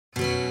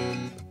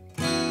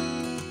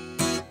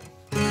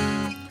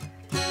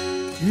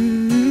Bush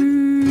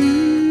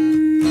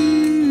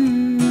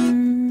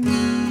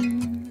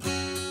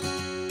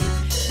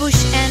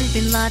and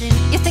Bin Laden,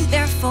 you think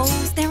they're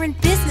foes? They're in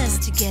business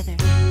together.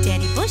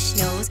 Danny Bush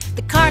knows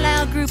the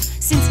Carlyle Group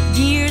since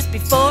years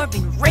before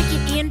been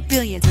raking in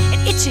billions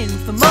and itching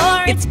for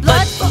more. It's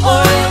blood for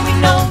oil, we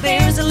know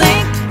there's a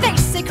link. They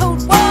say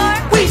Cold War,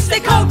 we say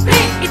Code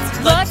Pink. It's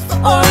blood for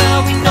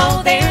oil, we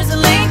know there's a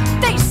link.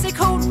 They say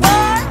Cold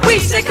War, we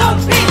say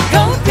Code Pink.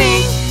 Code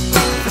Pink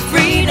for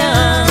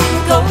freedom,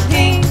 Code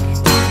Pink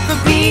for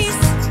peace,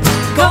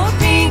 Code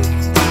Pink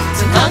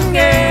till hunger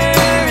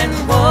and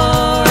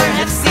war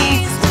have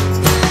ceased.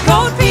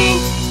 Code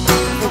Pink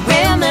for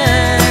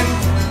women,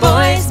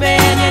 boys,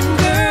 men and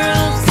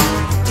girls.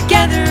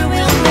 Together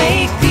we'll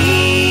make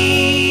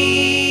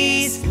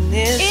peace in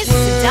this world. Is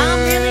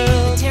Saddam really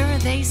the terror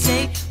they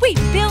say? We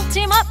built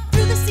him up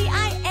through the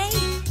CIA.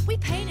 We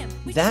paid him.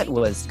 That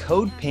was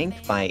Code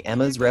Pink by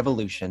Emma's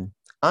Revolution.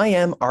 I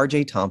am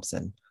RJ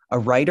Thompson, a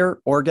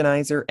writer,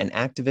 organizer, and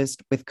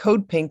activist with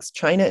Code Pink's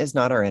China is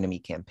Not Our Enemy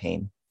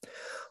campaign.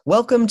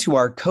 Welcome to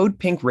our Code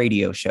Pink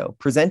radio show,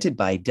 presented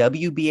by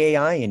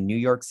WBAI in New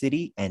York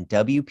City and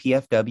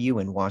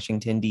WPFW in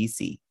Washington,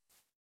 D.C.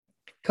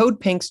 Code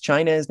Pink's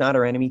China is Not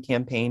Our Enemy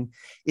campaign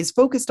is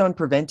focused on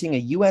preventing a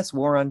U.S.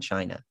 war on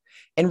China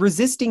and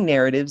resisting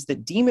narratives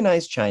that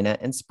demonize China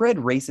and spread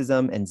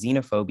racism and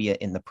xenophobia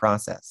in the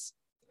process.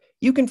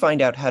 You can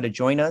find out how to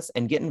join us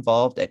and get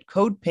involved at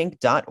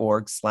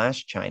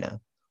codepink.org/China,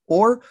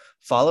 or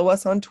follow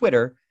us on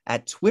Twitter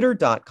at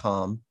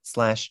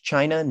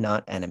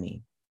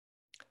twitter.com/ChinaNotEnemy.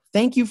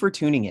 Thank you for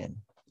tuning in.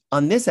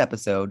 On this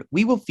episode,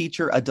 we will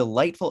feature a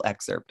delightful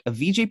excerpt of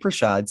Vijay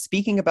Prashad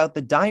speaking about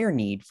the dire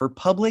need for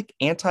public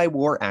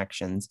anti-war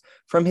actions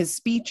from his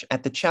speech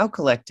at the Chow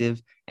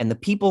Collective and the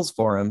People's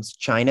Forum's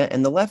China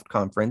and the Left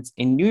conference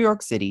in New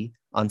York City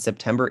on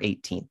September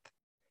 18th.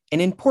 An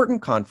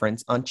important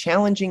conference on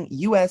challenging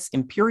U.S.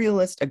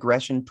 imperialist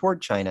aggression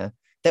toward China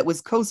that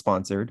was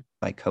co-sponsored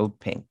by Code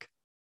Pink.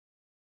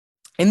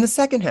 In the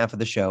second half of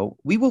the show,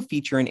 we will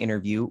feature an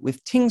interview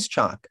with Tings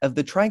Chok of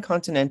the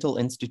Tricontinental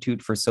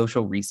Institute for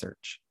Social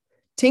Research.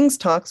 Tings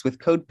talks with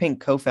Code Pink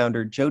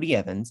co-founder Jody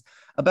Evans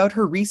about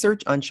her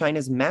research on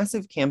China's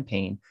massive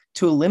campaign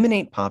to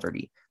eliminate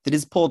poverty that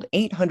has pulled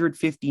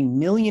 850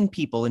 million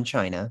people in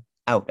China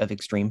out of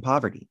extreme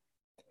poverty.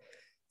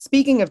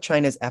 Speaking of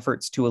China's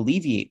efforts to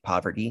alleviate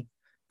poverty,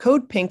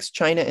 Code Pink's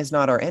China is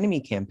Not Our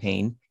Enemy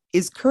campaign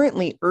is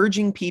currently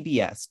urging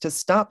PBS to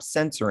stop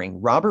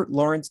censoring Robert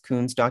Lawrence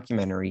Kuhn's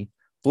documentary,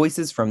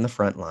 Voices from the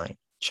Frontline,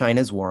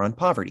 China's War on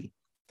Poverty.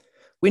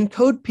 When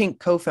Code Pink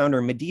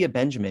co-founder Medea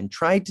Benjamin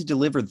tried to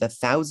deliver the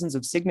thousands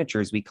of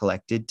signatures we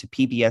collected to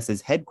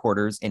PBS's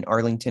headquarters in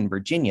Arlington,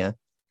 Virginia,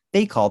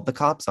 they called the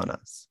cops on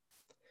us.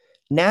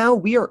 Now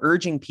we are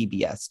urging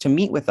PBS to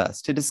meet with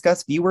us to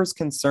discuss viewers'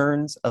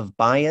 concerns of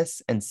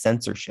bias and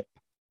censorship.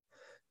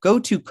 Go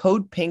to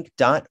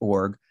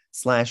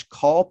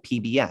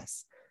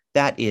codepink.org/callpbs.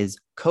 That is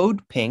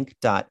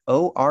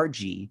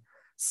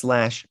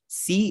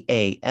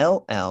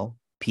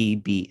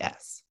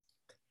codepink.org/CALLPBS.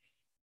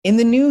 In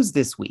the news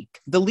this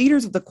week, the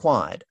leaders of the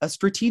Quad, a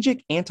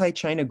strategic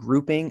anti-China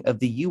grouping of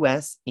the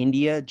US,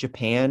 India,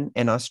 Japan,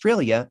 and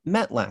Australia,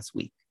 met last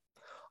week.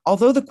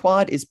 Although the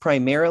Quad is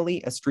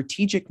primarily a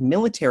strategic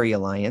military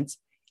alliance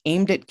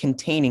aimed at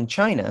containing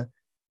China,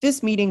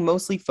 this meeting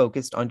mostly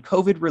focused on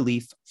COVID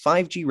relief,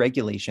 5G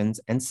regulations,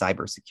 and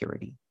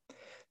cybersecurity.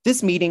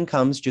 This meeting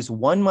comes just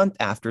 1 month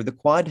after the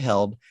Quad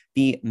held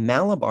the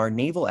Malabar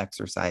naval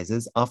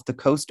exercises off the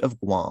coast of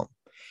Guam,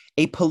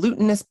 a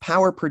pollutinous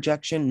power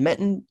projection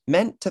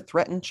meant to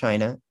threaten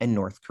China and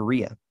North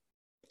Korea.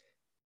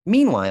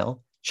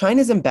 Meanwhile,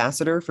 China's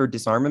ambassador for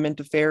disarmament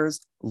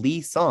affairs,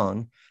 Li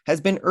Song, has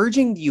been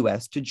urging the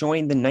U.S. to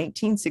join the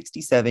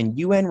 1967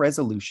 UN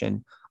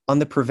resolution on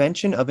the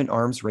Prevention of an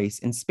Arms Race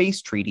in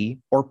Space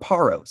Treaty, or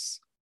PAROS.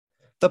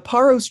 The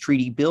PAROS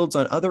Treaty builds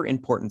on other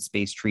important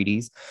space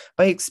treaties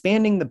by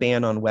expanding the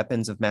ban on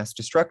weapons of mass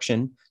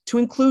destruction to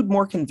include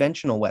more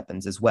conventional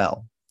weapons as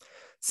well.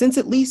 Since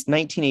at least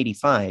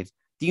 1985,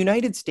 the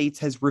United States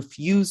has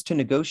refused to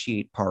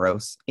negotiate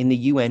PAROS in the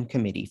UN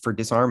Committee for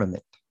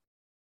Disarmament.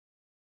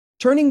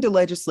 Turning to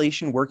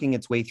legislation working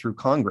its way through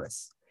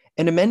Congress,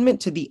 an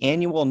amendment to the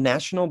annual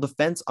National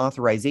Defense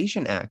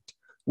Authorization Act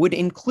would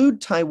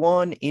include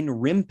Taiwan in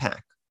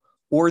RIMPAC,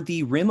 or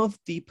the Rim of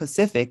the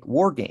Pacific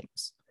War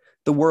Games,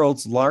 the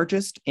world's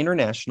largest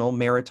international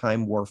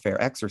maritime warfare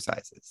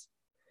exercises.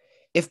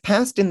 If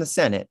passed in the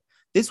Senate,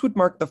 this would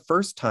mark the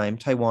first time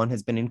Taiwan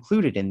has been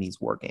included in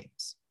these war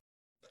games.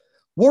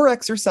 War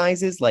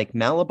exercises like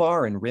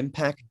Malabar and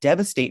RIMPAC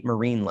devastate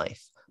marine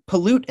life,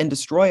 pollute and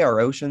destroy our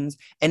oceans,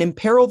 and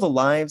imperil the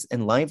lives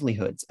and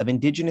livelihoods of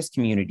indigenous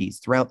communities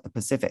throughout the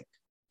Pacific.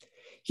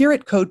 Here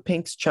at Code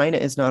Pink's China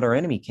is Not Our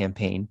Enemy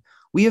campaign,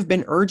 we have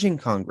been urging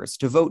Congress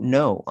to vote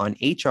no on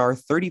H.R.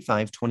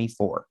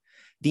 3524,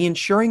 the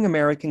Ensuring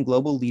American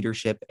Global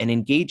Leadership and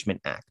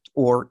Engagement Act,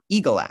 or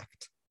EAGLE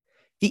Act.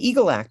 The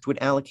Eagle Act would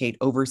allocate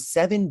over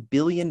 $7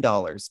 billion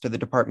to the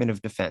Department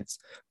of Defense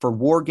for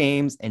war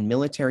games and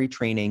military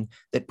training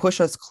that push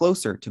us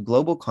closer to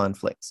global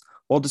conflicts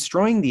while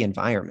destroying the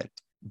environment,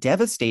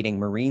 devastating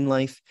marine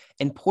life,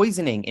 and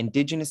poisoning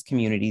indigenous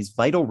communities'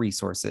 vital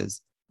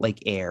resources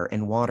like air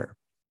and water.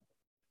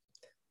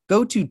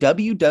 Go to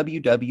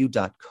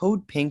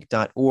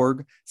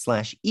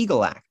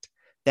www.codepink.org/EagleAct,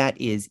 that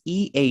is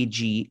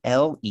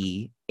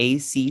EAGLEACT,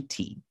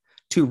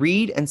 to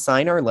read and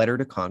sign our letter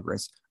to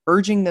Congress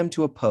urging them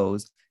to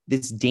oppose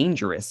this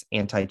dangerous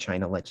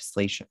anti-China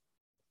legislation.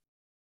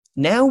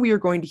 Now we are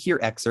going to hear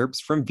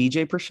excerpts from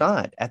Vijay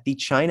Prashad at the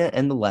China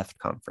and the Left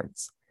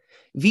conference.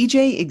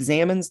 Vijay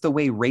examines the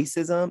way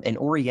racism and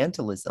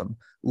Orientalism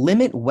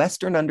limit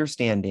Western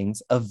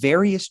understandings of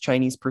various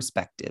Chinese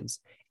perspectives,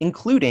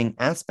 including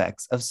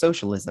aspects of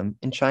socialism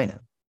in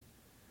China.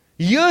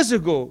 Years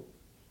ago,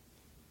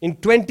 in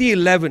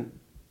 2011,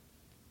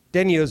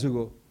 10 years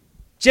ago,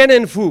 Chen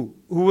Enfu,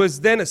 who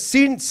was then a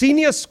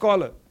senior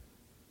scholar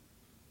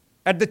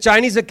at the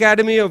Chinese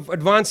Academy of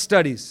Advanced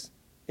Studies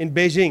in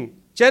Beijing,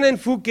 Chen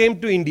Enfu came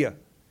to India.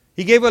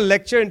 He gave a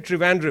lecture in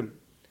Trivandrum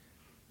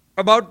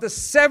about the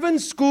 7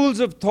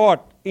 schools of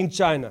thought in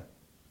China.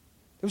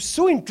 It was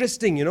so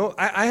interesting, you know.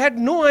 I had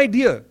no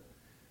idea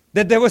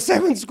that there were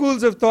 7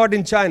 schools of thought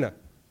in China.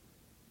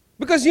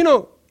 Because, you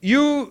know,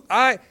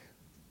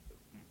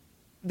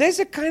 there's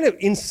a kind of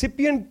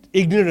incipient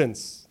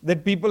ignorance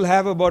that people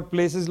have about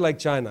places like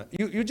China.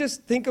 You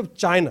just think of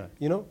China,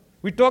 you know.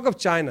 We talk of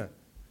China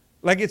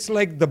like it's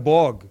like the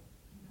bog,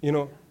 you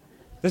know.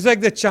 It's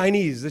like the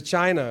Chinese,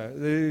 China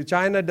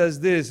does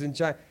this, and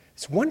China.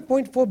 It's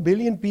 1.4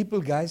 billion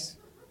people, guys.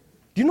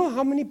 Do you know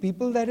how many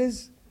people that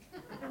is?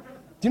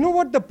 Do you know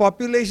what the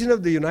population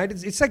of the United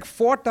States? It's like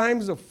 4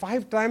 times or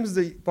 5 times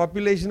the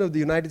population of the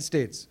United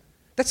States.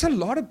 That's a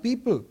lot of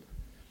people.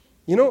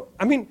 You know,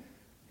 I mean,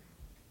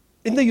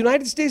 in the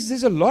United States,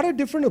 there's a lot of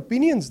different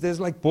opinions. There's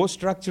like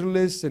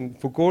post-structuralists and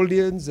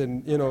Foucauldians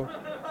and, you know,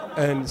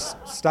 and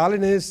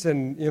Stalinists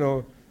and, you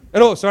know.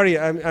 No, sorry,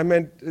 I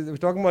meant, we're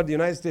talking about the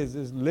United States.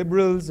 There's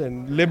liberals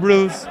and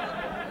neoliberals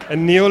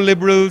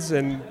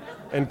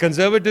and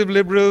conservative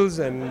liberals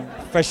and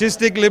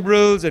fascistic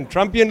liberals and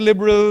Trumpian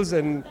liberals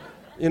and,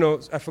 you know,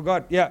 I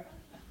forgot, yeah.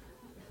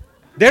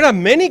 There are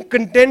many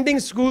contending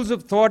schools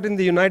of thought in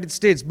the United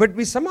States, but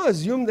we somehow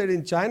assume that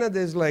in China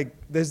there's like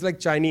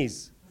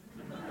Chinese,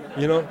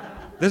 you know.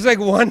 There's like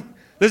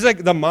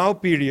the Mao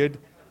period,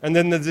 and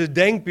then there's the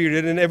Deng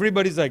period, and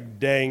everybody's like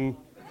Deng,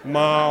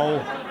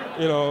 Mao,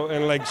 you know,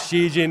 and like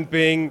Xi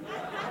Jinping,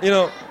 you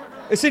know.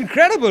 It's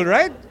incredible,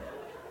 right?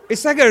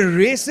 It's like a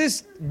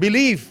racist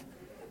belief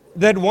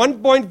that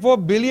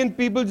 1.4 billion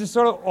people just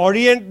sort of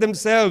orient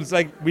themselves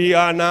like we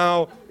are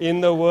now in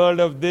the world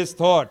of this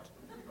thought.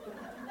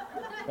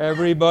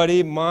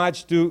 Everybody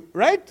march to,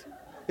 right?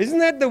 Isn't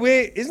that the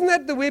way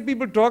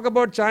people talk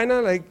about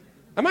China? Like,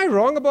 am I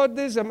wrong about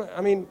this?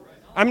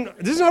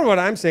 This is not what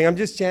I'm saying. I'm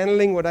just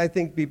channeling what I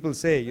think people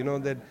say, you know,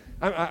 that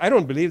I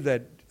don't believe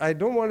that. I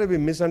don't want to be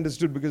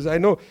misunderstood because I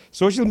know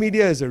social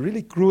media is a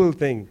really cruel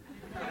thing.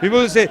 People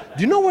will say,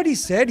 do you know what he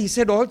said? He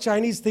said all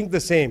Chinese think the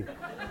same.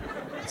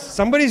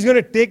 Somebody's going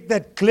to take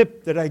that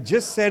clip that I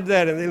just said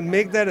that and they'll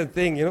make that a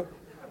thing, you know.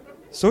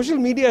 Social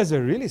media is a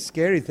really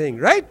scary thing,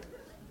 right?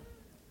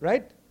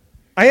 Right?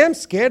 I am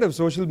scared of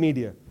social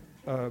media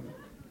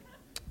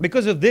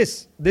because of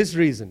this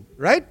reason,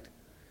 right?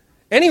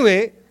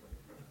 Anyway,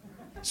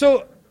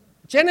 so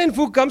Chen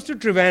Enfu comes to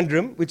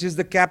Trivandrum, which is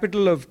the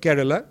capital of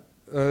Kerala,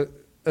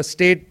 a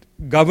state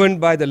governed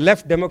by the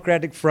Left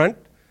Democratic Front,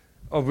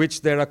 of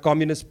which there are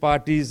communist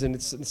parties, and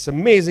it's an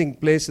amazing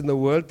place in the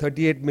world,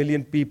 38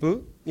 million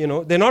people. You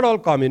know, they're not all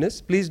communists.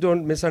 Please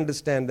don't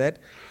misunderstand that.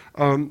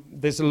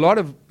 There's a lot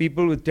of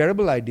people with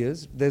terrible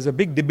ideas. There's a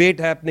big debate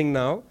happening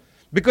now.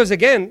 Because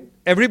again,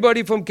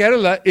 everybody from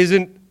Kerala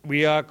isn't,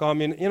 we are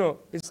communist. You know,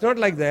 it's not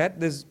like that.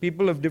 There's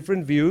people of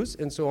different views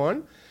and so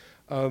on.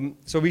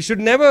 So we should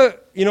never,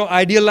 you know,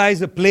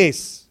 idealize a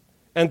place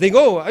and think,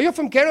 oh, you're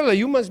from Kerala,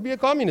 you must be a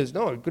communist.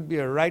 No, it could be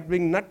a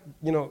right-wing nut.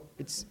 You know,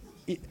 it's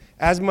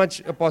as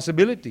much a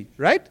possibility,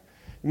 right?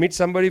 Meet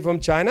somebody from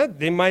China,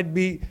 they might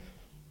be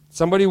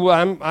somebody who,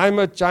 I'm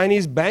a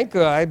Chinese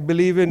banker, I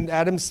believe in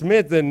Adam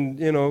Smith and,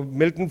 you know,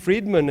 Milton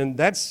Friedman, and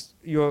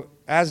you're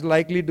as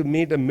likely to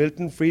meet a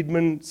Milton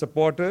Friedman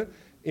supporter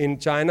in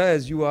China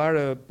as you are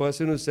a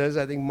person who says,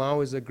 I think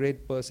Mao is a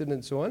great person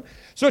and so on.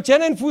 So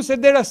Chen Enfu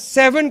said there are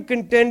 7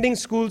 contending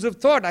schools of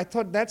thought. I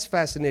thought that's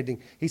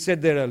fascinating. He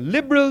said there are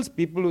liberals,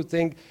 people who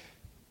think,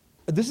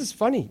 this is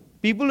funny,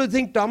 people who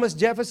think Thomas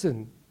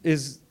Jefferson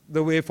is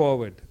the way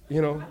forward,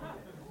 you know.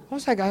 I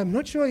was like, I'm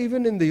not sure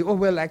even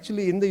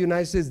actually in the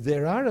United States,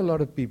 there are a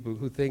lot of people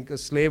who think a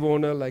slave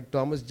owner like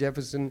Thomas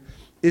Jefferson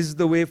is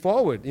the way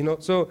forward, you know.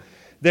 So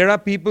there are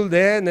people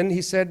there, and then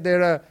he said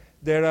there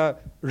are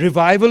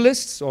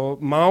revivalists or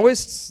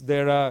Maoists,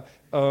 there are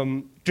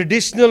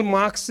traditional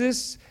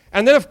Marxists,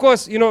 and then of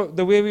course, you know,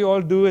 the way we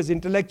all do as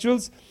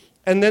intellectuals,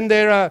 and then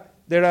there are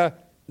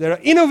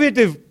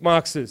innovative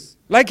Marxists,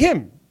 like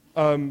him,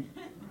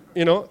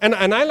 you know,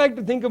 and I like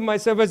to think of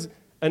myself as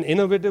an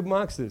innovative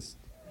Marxist.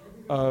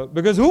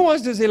 Because who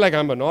wants to say, like,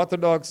 I'm an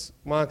orthodox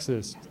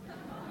Marxist?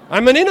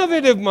 I'm an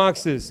innovative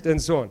Marxist,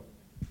 and so on.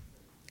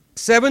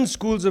 7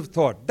 schools of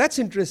thought. That's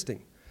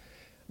interesting.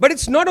 But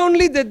it's not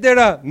only that there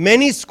are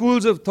many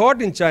schools of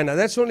thought in China.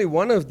 That's only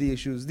one of the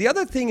issues. The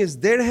other thing is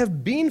there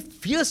have been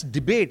fierce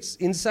debates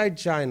inside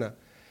China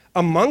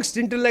amongst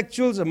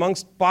intellectuals,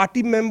 amongst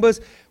party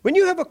members. When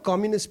you have a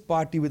communist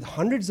party with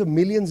hundreds of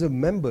millions of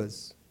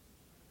members,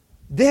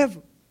 they have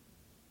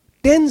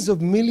tens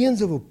of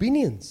millions of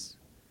opinions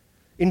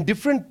in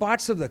different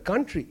parts of the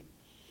country.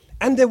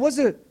 And there was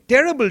a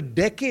terrible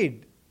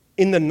decade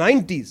in the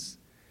 90s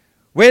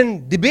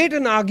when debate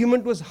and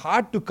argument was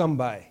hard to come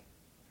by.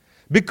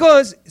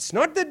 Because it's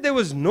not that there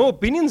was no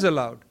opinions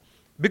allowed,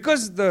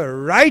 because the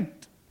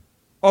right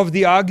of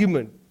the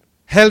argument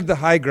held the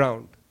high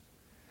ground.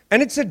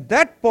 And it's at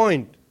that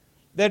point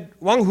that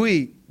Wang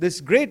Hui, this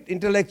great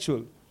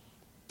intellectual,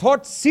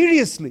 thought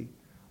seriously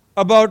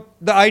about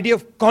the idea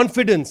of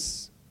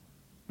confidence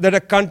that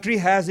a country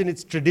has in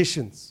its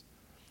traditions.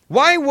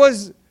 Why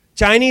was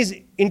Chinese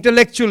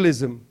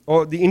intellectualism,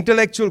 or the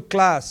intellectual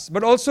class,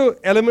 but also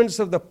elements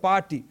of the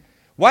party,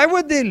 why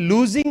were they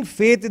losing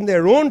faith in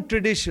their own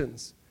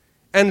traditions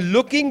and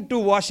looking to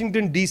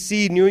Washington,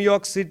 D.C., New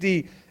York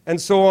City,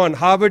 and so on,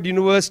 Harvard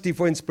University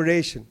for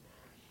inspiration?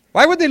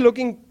 Why were they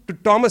looking to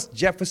Thomas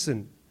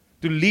Jefferson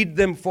to lead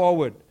them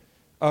forward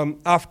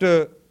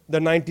after the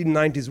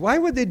 1990s? Why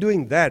were they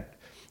doing that?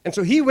 And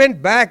so he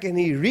went back and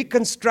he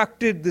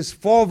reconstructed this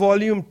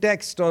 4-volume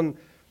text on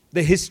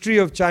the history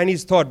of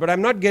Chinese thought, but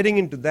I'm not getting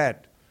into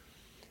that.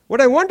 What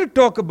I want to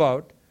talk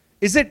about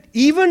is that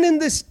even in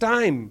this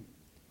time,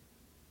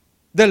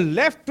 the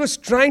left was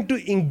trying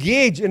to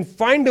engage and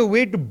find a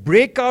way to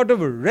break out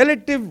of a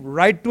relative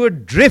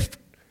rightward drift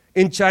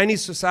in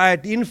Chinese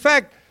society. In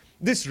fact,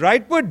 this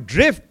rightward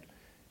drift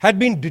had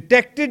been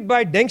detected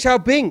by Deng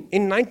Xiaoping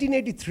in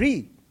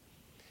 1983,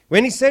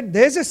 when he said,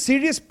 there's a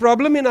serious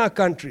problem in our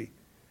country.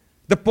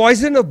 The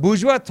poison of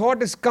bourgeois thought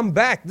has come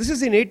back. This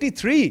is in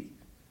 83.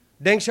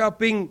 Deng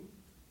Xiaoping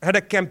had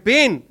a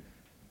campaign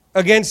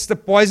against the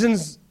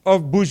poisons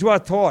of bourgeois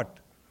thought.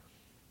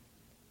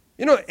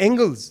 You know,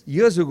 Engels,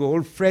 years ago,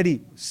 old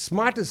Freddie,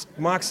 smartest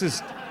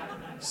Marxist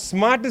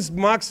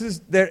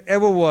there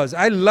ever was.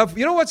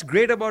 You know what's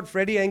great about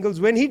Freddie Engels?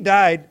 When he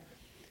died,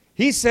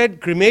 he said,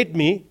 cremate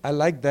me. I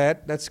like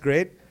that. That's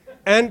great.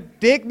 And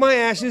take my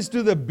ashes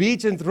to the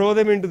beach and throw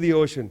them into the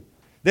ocean.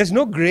 There's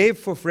no grave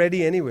for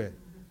Freddie anywhere.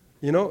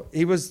 You know,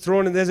 he was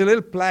thrown, and there's a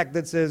little plaque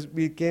that says,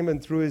 we came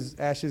and threw his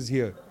ashes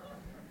here.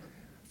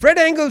 Fred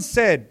Engels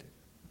said,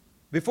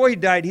 before he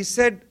died, he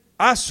said,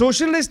 our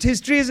socialist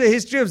history is a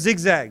history of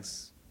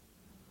zigzags.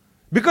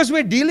 Because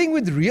we're dealing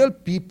with real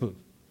people.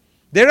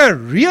 There are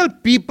real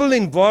people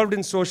involved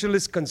in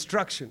socialist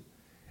construction.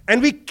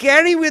 And we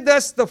carry with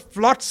us the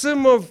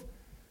flotsam of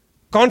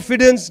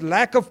confidence,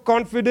 lack of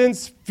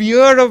confidence,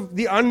 fear of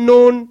the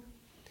unknown.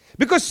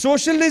 Because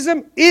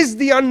socialism is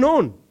the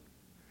unknown.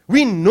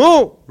 We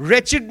know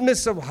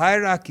wretchedness of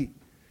hierarchy.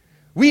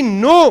 We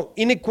know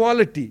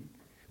inequality.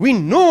 We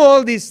know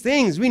all these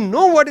things. We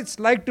know what it's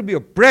like to be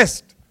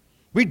oppressed.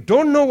 We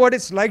don't know what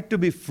it's like to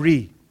be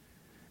free.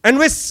 And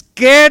we're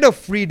scared of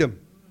freedom.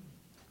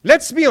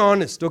 Let's be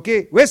honest,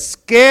 okay? We're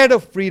scared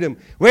of freedom.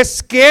 We're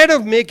scared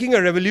of making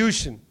a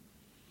revolution.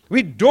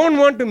 We don't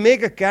want to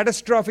make a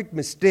catastrophic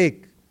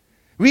mistake.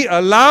 We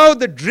allow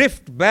the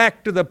drift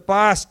back to the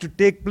past to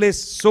take place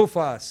so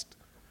fast.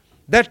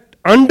 That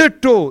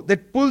undertow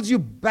that pulls you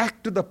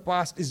back to the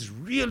past is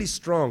really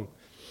strong.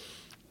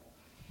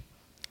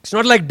 It's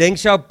not like Deng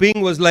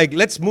Xiaoping was like,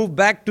 let's move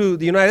back to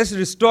the United States,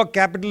 restore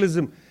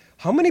capitalism.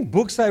 How many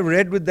books I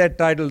read with that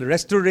title, The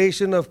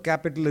Restoration of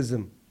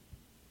Capitalism?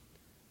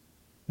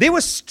 They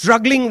were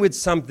struggling with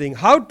something,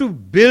 how to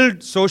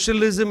build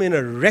socialism in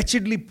a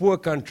wretchedly poor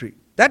country.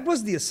 That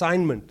was the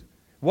assignment.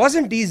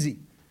 Wasn't easy.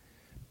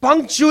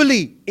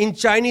 Punctually in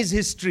Chinese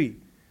history,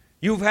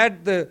 you've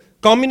had the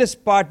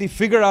Communist Party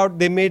figure out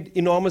they made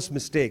enormous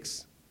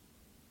mistakes.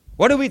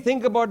 What do we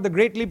think about the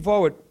Great Leap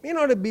Forward? May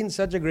not have been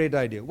such a great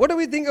idea. What do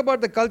we think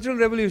about the Cultural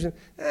Revolution?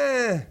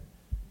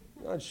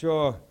 Not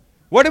sure.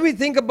 What do we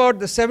think about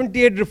the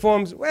 78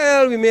 reforms?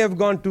 Well, we may have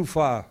gone too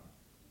far.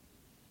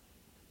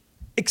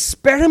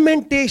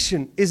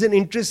 Experimentation is an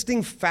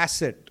interesting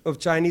facet of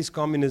Chinese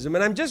communism.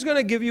 And I'm just going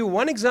to give you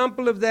one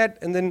example of that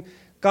and then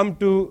come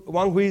to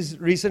Wang Hui's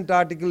recent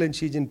article in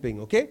Xi Jinping,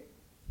 okay?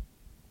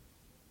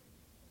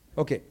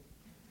 Okay.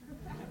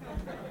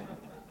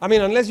 I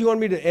mean, unless you want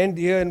me to end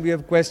here and we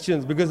have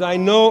questions, because I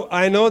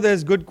know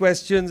there's good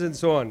questions and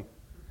so on.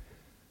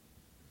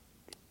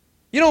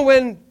 You know,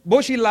 when Bo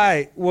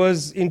Xilai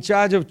was in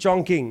charge of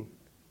Chongqing,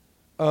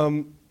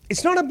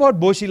 it's not about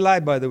Bo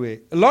Xilai, by the way.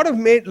 A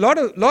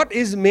lot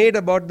is made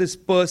about this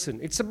person.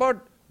 It's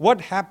about what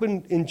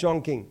happened in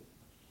Chongqing.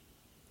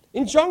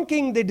 In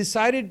Chongqing, they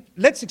decided,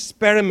 let's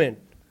experiment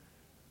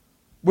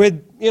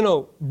with,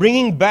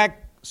 bringing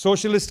back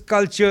socialist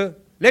culture.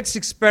 Let's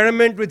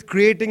experiment with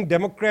creating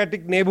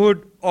democratic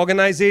neighborhood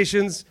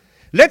organizations.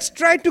 Let's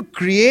try to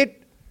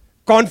create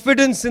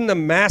confidence in the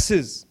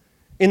masses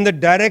in the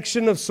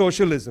direction of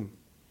socialism.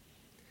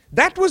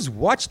 That was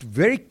watched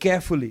very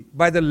carefully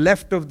by the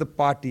left of the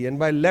party and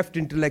by left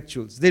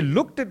intellectuals. They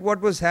looked at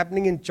what was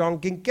happening in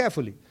Chongqing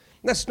carefully.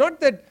 That's not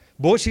that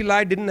Bo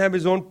Xilai didn't have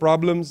his own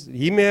problems.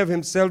 He may have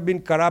himself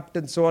been corrupt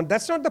and so on.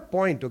 That's not the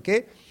point,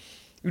 okay?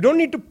 You don't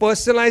need to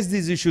personalize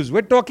these issues.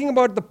 We're talking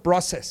about the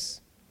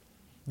process.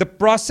 The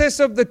process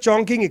of the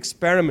Chongqing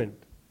experiment.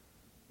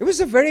 It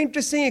was a very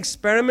interesting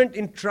experiment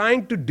in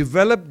trying to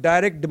develop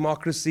direct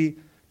democracy,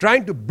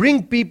 trying to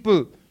bring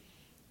people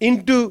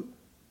into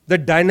the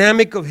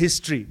dynamic of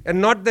history,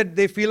 and not that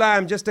they feel,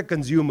 I'm just a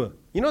consumer.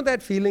 You know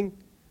that feeling?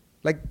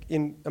 Like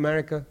in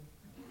America?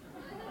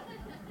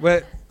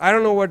 Where I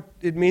don't know what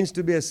it means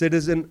to be a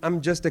citizen, I'm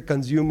just a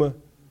consumer.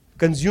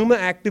 Consumer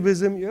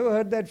activism, you ever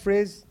heard that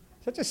phrase?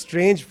 Such a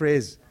strange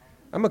phrase.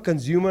 I'm a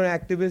consumer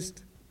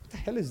activist. What the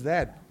hell is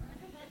that?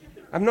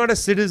 I'm not a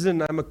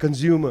citizen, I'm a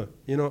consumer.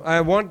 You know, I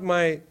want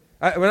when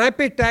I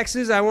pay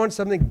taxes, I want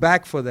something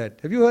back for that.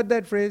 Have you heard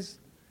that phrase?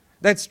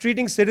 That's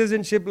treating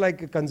citizenship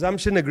like a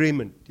consumption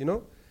agreement, you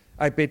know.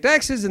 I pay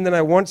taxes and then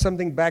I want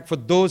something back for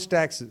those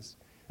taxes.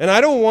 And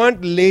I don't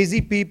want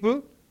lazy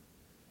people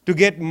to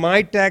get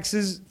my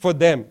taxes for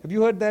them. Have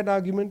you heard that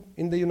argument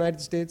in the United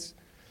States?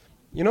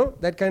 You know,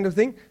 that kind of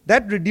thing.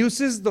 That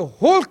reduces the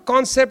whole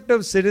concept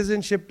of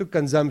citizenship to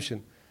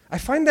consumption. I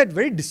find that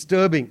very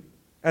disturbing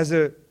as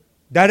a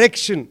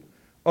direction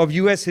of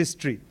US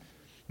history.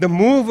 The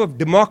move of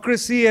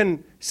democracy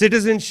and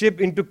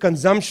citizenship into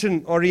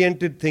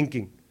consumption-oriented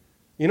thinking.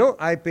 You know,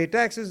 I pay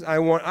taxes, I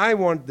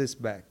want this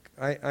back.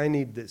 I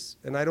need this.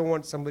 And I don't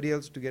want somebody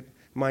else to get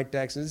my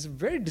taxes. It's a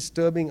very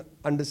disturbing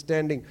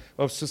understanding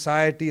of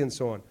society and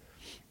so on.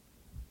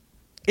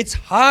 It's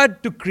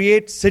hard to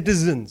create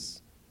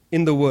citizens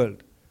in the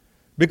world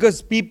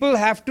because people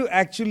have to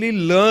actually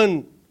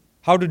learn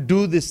how to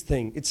do this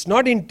thing. It's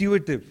not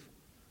intuitive,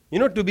 you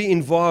know, to be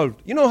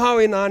involved. You know how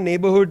in our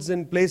neighborhoods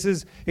and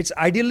places, it's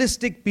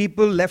idealistic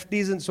people,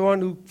 lefties and so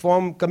on, who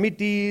form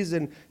committees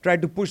and try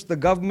to push the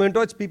government,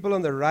 or it's people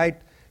on the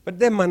right, but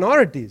they're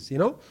minorities, you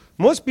know.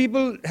 Most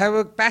people have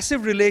a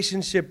passive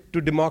relationship to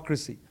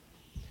democracy.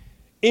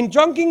 In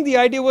Chongqing, the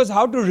idea was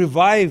how to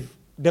revive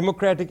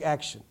democratic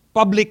action,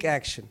 public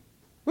action.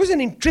 It was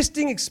an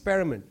interesting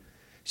experiment.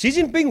 Xi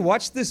Jinping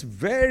watched this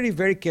very,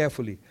 very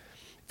carefully.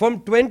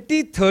 From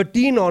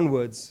 2013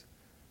 onwards,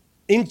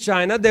 in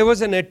China, there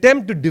was an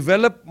attempt to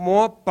develop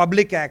more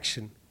public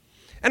action.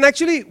 And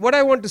actually, what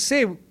I want to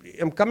say,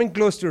 I'm coming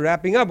close to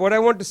wrapping up, what I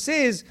want to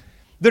say is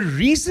the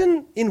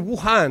reason in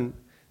Wuhan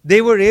they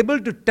were able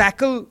to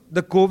tackle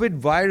the COVID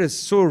virus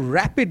so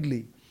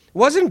rapidly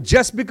wasn't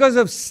just because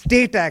of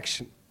state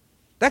action.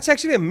 That's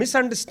actually a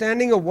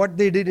misunderstanding of what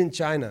they did in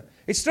China.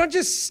 It's not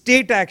just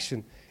state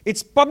action,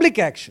 it's public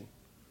action.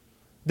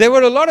 There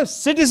were a lot of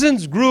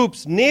citizens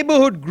groups,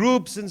 neighborhood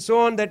groups and so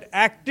on that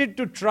acted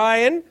to try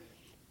and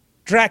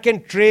track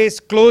and trace,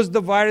 close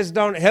the virus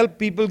down, help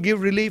people,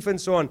 give relief and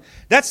so on.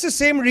 That's the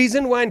same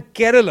reason why in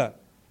Kerala,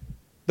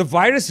 the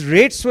virus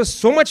rates were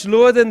so much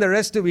lower than the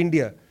rest of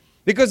India.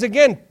 Because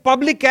again,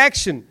 public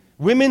action,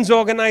 women's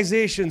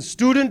organization,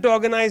 student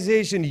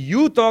organization,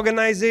 youth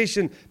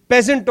organization,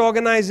 peasant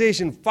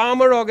organization,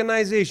 farmer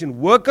organization,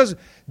 workers,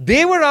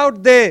 they were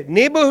out there,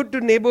 neighborhood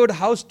to neighborhood,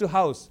 house to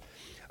house.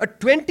 A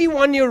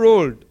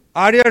 21-year-old,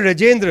 Arya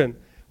Rajendran,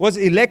 was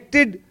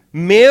elected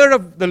mayor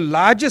of the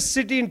largest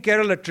city in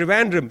Kerala,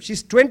 Trivandrum.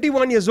 She's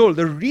 21 years old.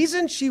 The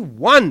reason she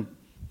won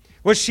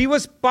was she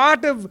was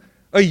part of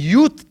a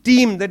youth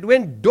team that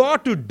went door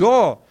to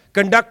door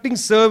conducting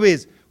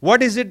surveys.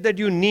 What is it that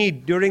you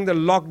need during the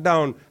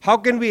lockdown? How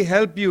can we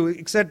help you,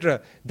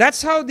 etc.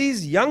 That's how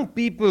these young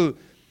people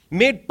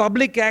made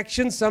public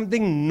action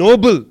something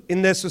noble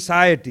in their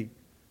society.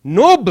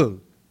 Noble.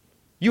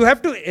 You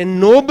have to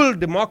ennoble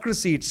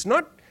democracy.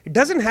 It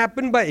doesn't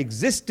happen by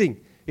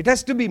existing. It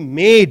has to be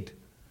made.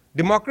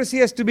 Democracy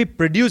has to be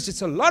produced.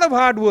 It's a lot of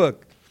hard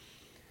work.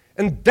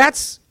 And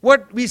that's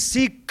what we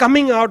see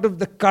coming out of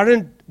the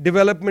current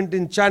development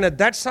in China.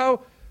 That's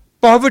how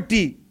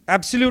poverty,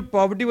 absolute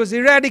poverty, was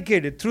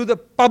eradicated through the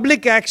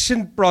public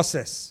action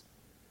process.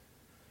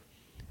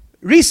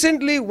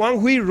 Recently, Wang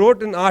Hui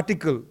wrote an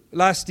article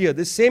last year,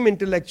 the same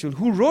intellectual,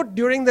 who wrote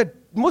during the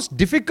most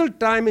difficult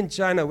time in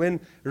China when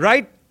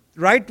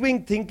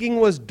right-wing thinking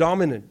was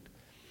dominant.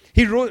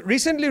 He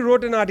recently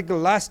wrote an article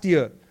last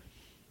year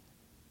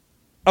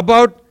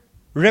about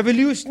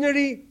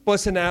revolutionary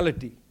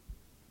personality,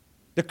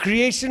 the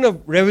creation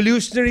of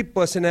revolutionary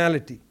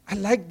personality. I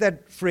like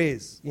that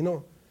phrase, you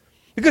know,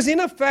 because in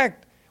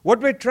effect,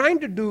 what we're trying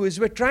to do is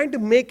we're trying to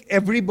make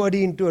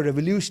everybody into a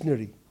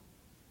revolutionary.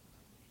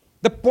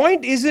 The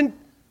point isn't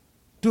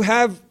to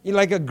have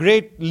like a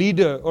great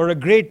leader or a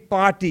great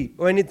party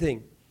or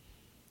anything.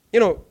 You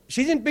know,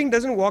 Xi Jinping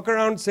doesn't walk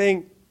around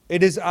saying,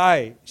 "It is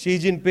I, Xi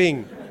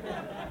Jinping,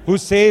 who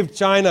saved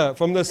China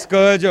from the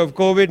scourge of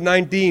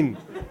COVID-19.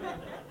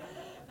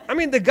 I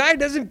mean, the guy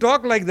doesn't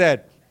talk like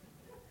that.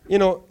 You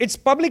know, it's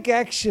public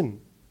action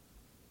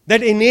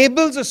that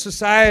enables a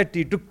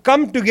society to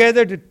come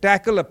together to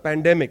tackle a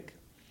pandemic.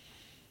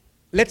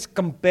 Let's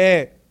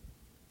compare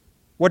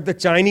what the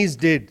Chinese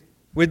did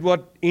with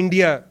what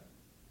India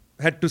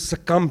had to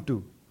succumb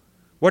to,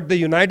 what the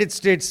United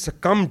States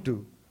succumbed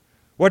to,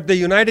 what the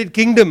United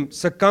Kingdom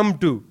succumbed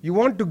to. You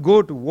want to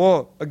go to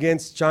war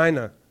against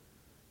China,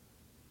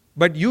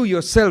 but you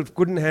yourself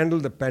couldn't handle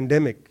the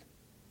pandemic.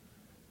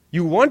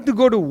 You want to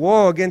go to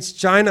war against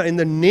China in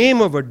the name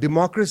of a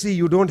democracy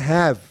you don't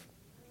have.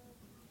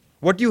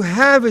 What you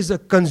have is a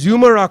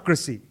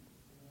consumerocracy.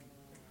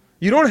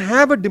 You don't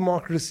have a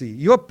democracy.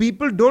 Your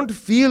people don't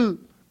feel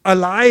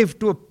alive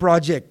to a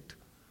project.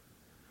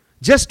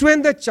 Just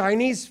when the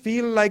Chinese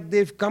feel like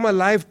they've come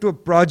alive to a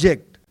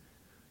project,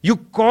 you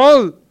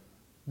call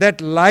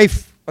that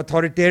life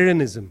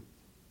authoritarianism.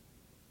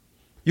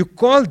 You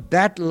call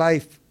that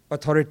life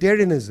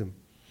authoritarianism.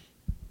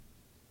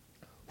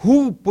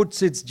 Who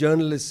puts its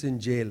journalists in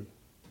jail?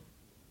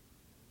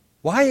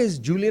 Why is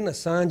Julian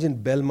Assange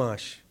in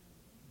Belmarsh?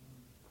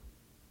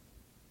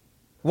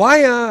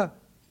 Why are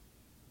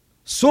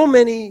so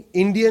many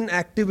Indian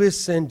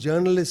activists and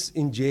journalists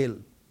in jail?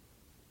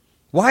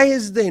 Why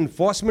is the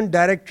Enforcement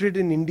Directorate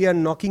in India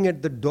knocking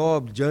at the door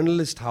of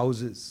journalist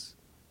houses?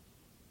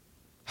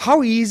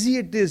 How easy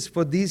it is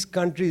for these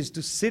countries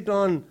to sit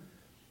on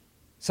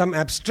some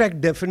abstract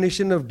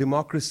definition of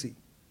democracy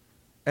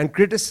and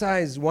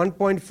criticize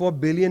 1.4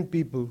 billion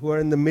people who are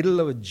in the middle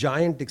of a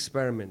giant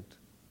experiment.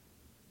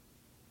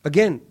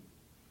 Again,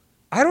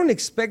 I don't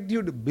expect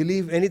you to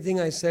believe anything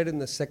I said in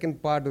the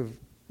second part of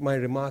my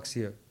remarks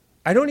here.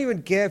 I don't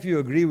even care if you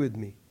agree with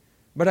me.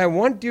 But I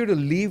want you to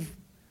leave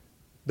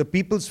the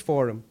People's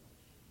Forum,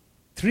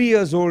 3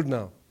 years old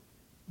now.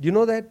 Do you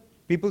know that?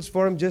 People's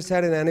Forum just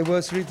had an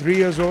anniversary, 3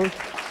 years old.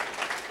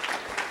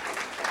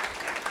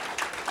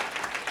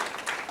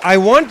 I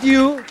want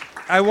you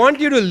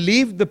to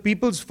leave the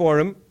People's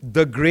Forum,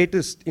 the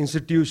greatest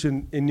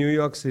institution in New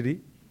York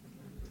City.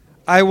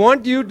 I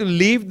want you to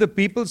leave the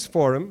People's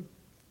Forum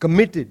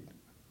committed,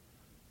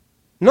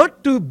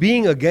 not to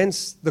being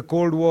against the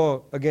Cold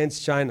War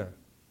against China.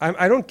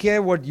 I don't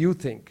care what you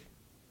think.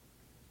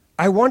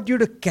 I want you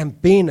to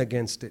campaign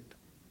against it.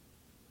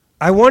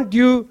 I want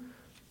you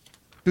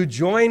to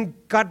join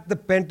Cut the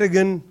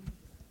Pentagon.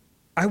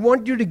 I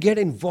want you to get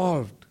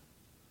involved.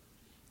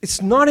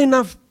 It's not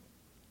enough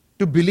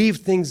to believe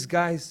things,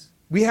 guys.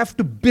 We have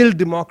to build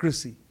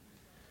democracy.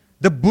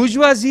 The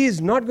bourgeoisie is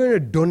not going to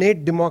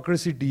donate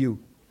democracy to you.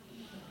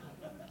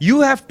 You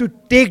have to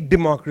take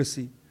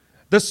democracy.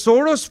 The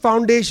Soros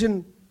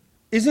Foundation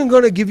isn't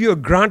going to give you a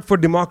grant for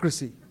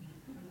democracy.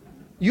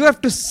 You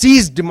have to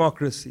seize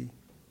democracy.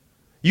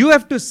 You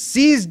have to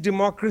seize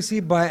democracy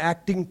by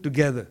acting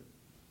together.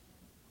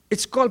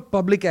 It's called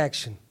public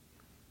action.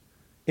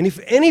 And if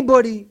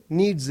anybody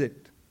needs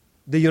it,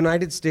 the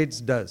United States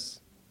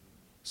does.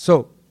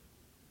 So,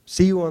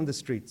 see you on the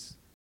streets.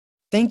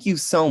 Thank you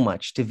so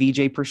much to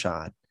Vijay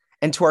Prashad.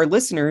 And to our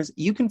listeners,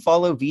 you can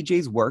follow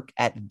Vijay's work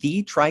at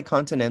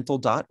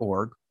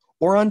thetricontinental.org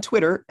or on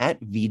Twitter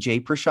at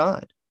Vijay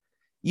Prashad.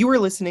 You are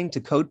listening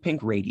to Code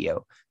Pink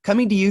Radio,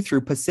 coming to you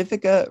through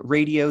Pacifica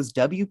Radio's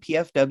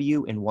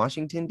WPFW in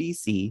Washington,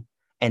 D.C.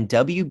 and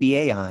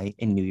WBAI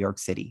in New York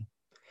City.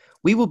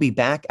 We will be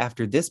back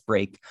after this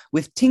break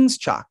with Ting's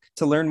Chalk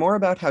to learn more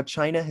about how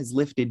China has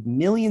lifted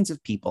millions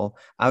of people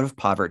out of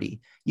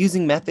poverty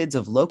using methods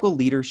of local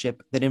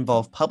leadership that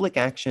involve public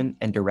action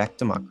and direct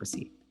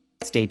democracy.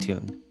 Stay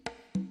tuned.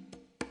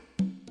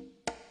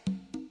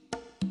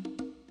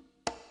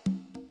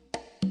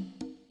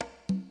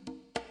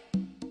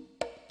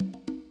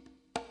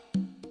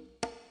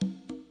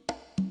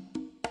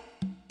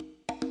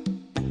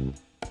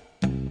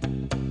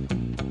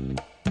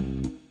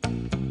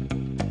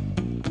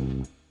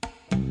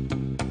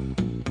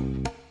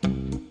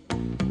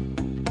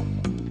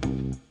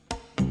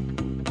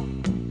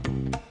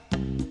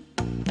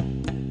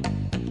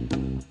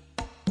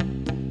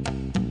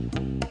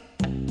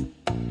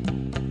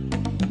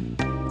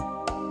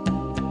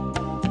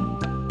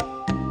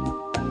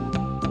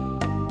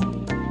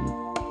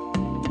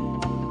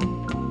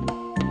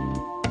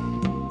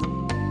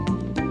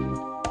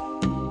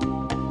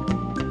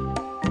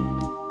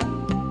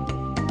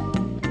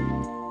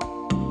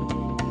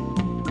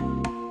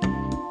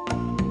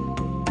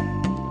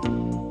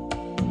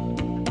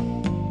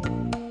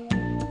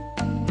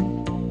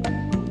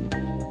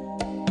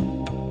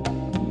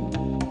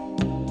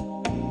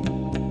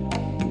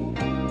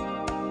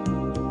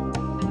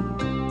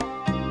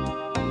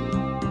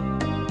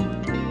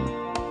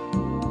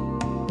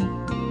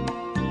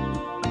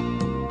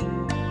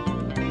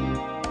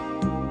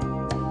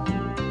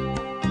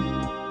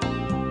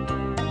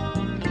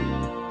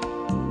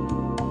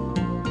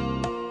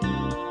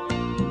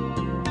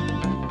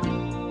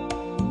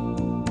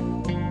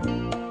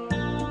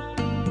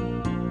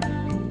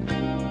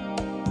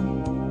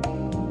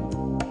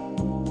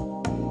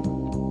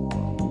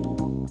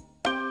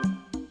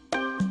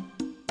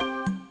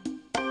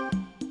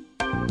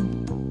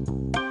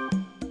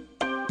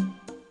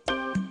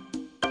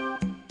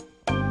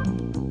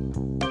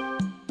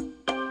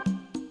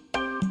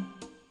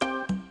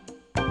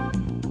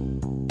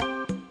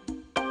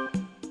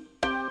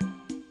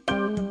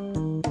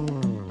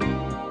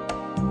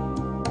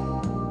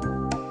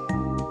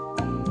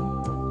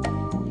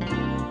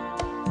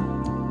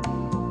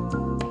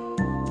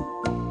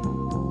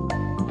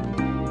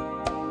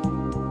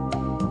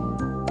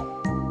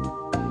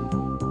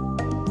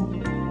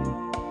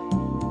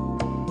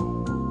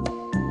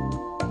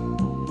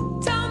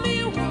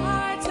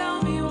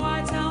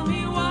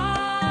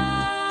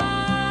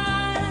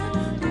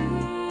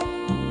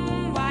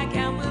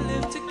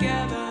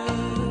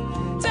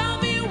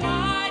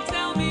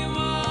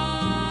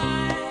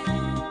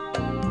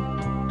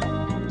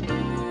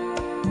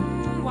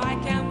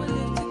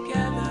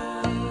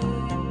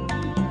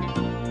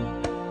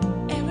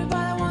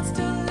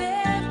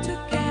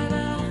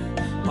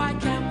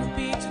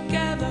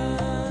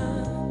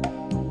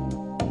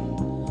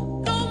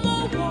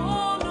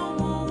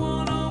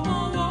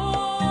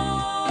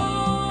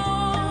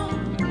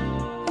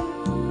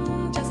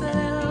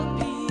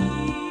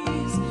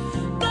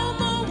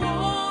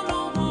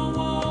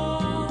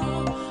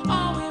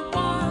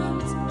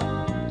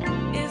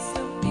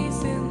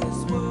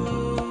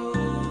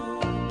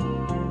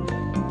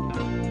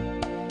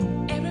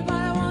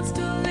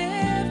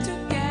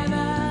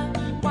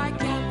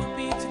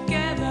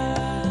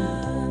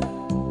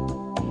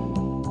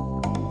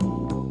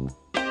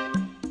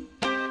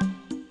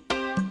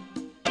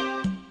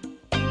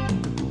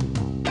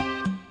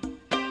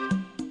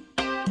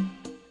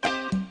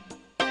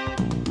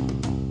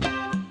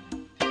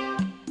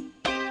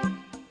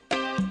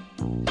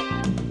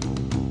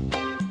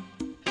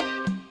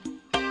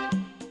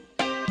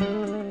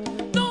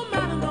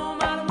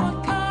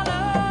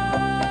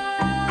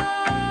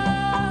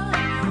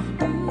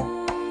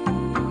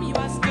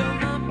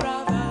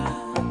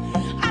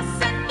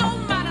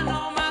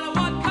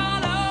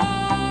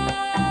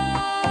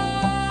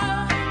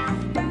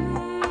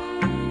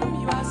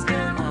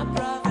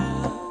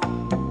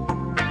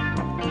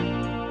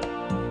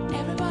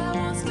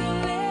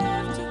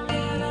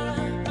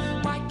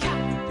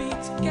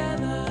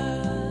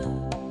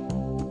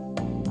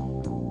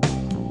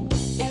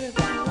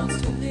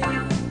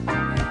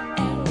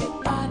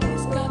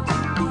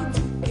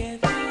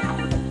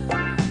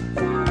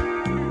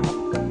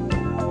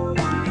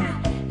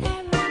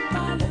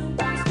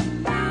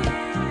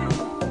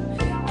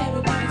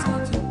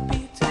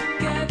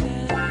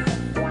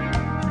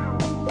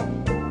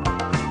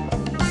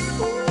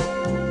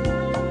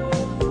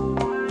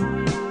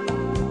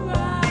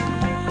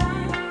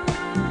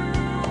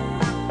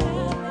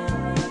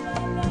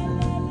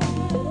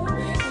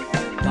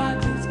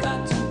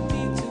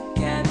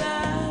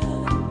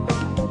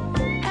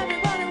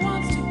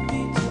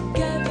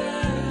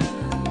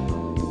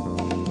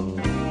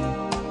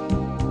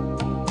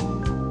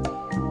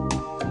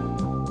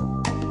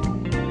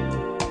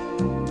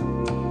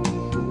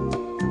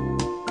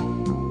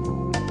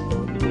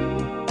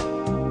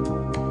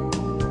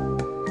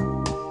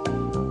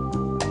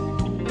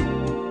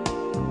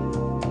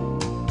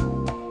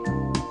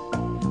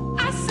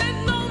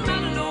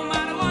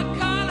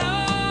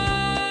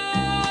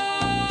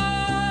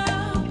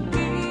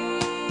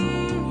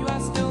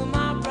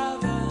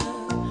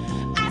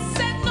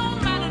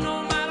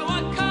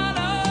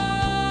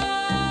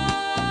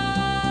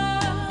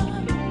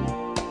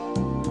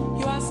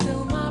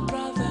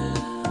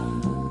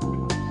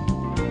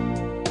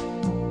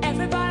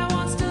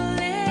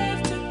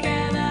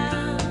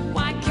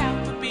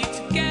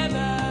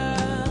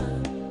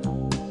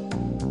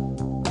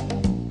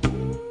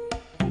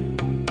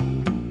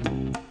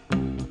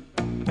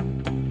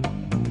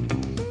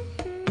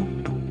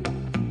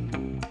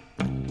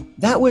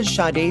 That was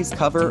Sade's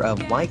cover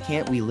of Why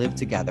Can't We Live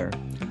Together,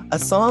 a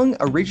song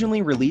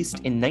originally released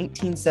in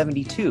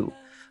 1972,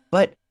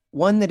 but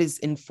one that is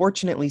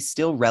unfortunately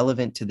still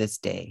relevant to this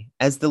day,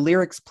 as the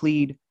lyrics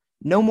plead,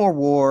 "No more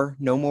war,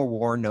 no more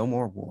war, no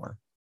more war.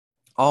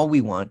 All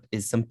we want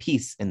is some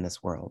peace in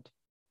this world."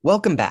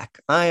 Welcome back.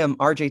 I am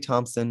RJ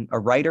Thompson, a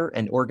writer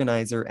and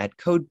organizer at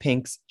Code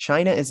Pink's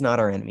China is Not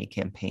Our Enemy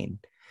campaign.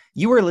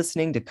 You are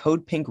listening to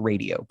Code Pink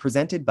Radio,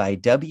 presented by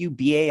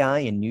WBAI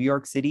in New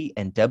York City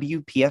and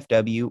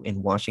WPFW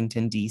in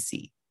Washington,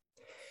 D.C.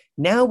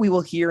 Now we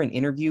will hear an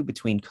interview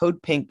between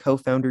Code Pink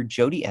co-founder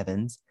Jody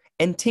Evans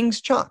and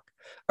Tings Chalk,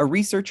 a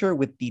researcher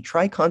with the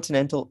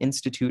Tricontinental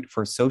Institute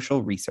for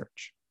Social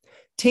Research.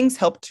 Tings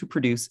helped to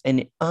produce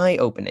an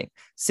eye-opening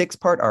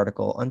 6-part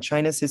article on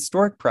China's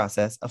historic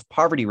process of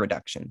poverty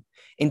reduction,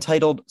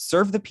 entitled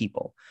Serve the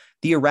People,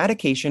 the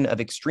Eradication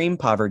of Extreme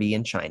Poverty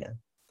in China.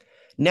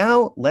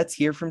 Now, let's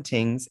hear from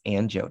Tings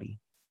and Jody.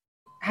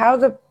 How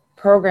the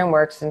program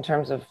works in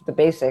terms of the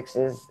basics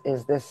is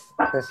this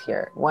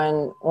here.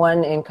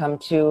 One income,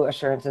 2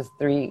 assurances,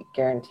 3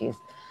 guarantees.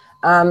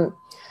 So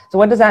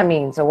what does that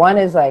mean? So one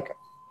is like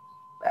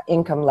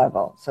income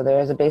level. So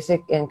there is a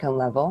basic income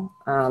level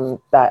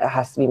that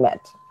has to be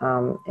met.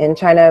 In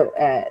China,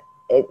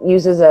 it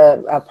uses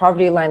a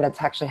poverty line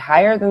that's actually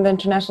higher than the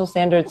international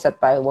standard set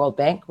by the World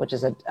Bank, which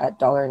is at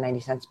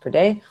 $1.90 per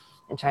day.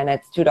 In China,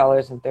 it's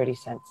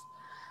 $2.30.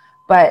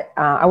 But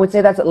I would say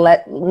that's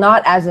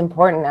not as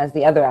important as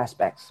the other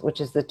aspects,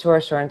 which is the 2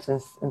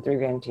 assurances and 3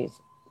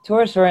 guarantees. 2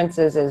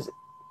 assurances is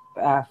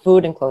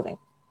food and clothing.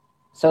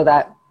 So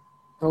that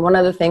one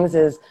of the things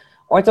is,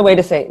 or it's a way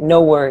to say no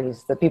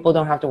worries, that people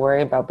don't have to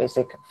worry about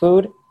basic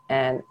food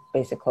and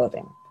basic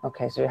clothing.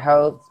 Okay, so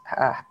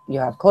you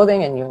have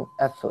clothing and you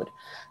have food.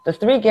 The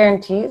 3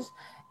 guarantees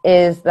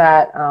is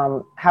that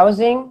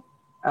housing,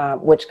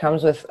 which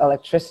comes with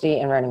electricity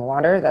and running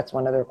water, that's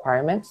one of the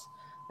requirements.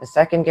 The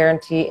second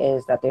guarantee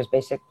is that there's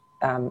basic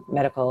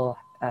medical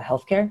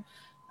health care.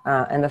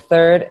 And the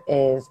third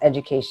is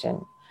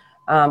education,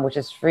 which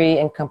is free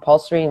and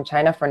compulsory in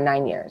China for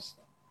 9 years.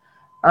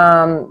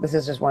 This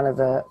is just one of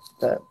the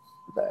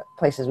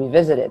places we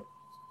visited.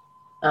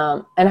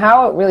 And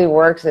how it really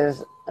works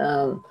is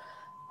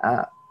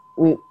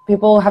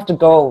people have to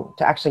go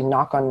to actually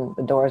knock on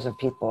the doors of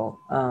people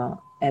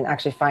and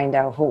actually find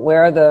out who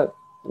are the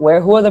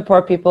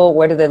poor people,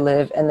 where do they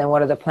live, and then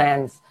what are the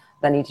plans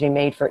that need to be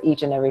made for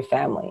each and every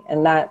family.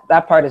 And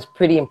that part is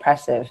pretty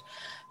impressive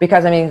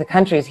because, I mean, the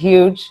country is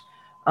huge.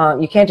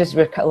 You can't just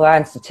rely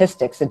on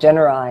statistics to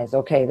generalize,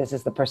 okay, this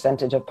is the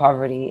percentage of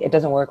poverty. It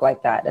doesn't work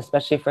like that,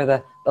 especially for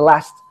the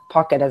last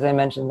pocket, as I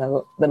mentioned,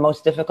 the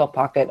most difficult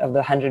pocket of the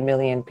 100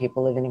 million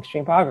people living in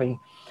extreme poverty.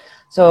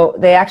 So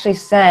they actually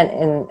sent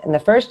in the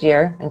first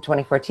year, in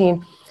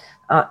 2014,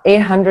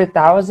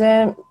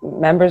 800,000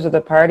 members of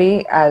the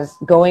party as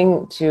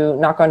going to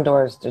knock on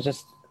doors to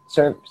just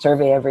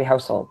survey every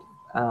household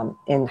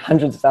in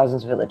hundreds of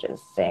thousands of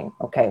villages, saying,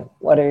 okay,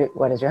 what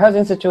is your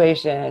housing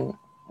situation?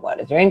 What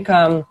is your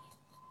income?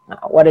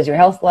 What is your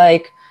health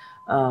like?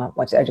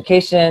 What's your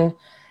education?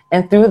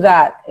 And through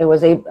that, it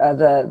was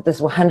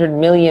this 100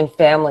 million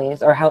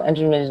families, or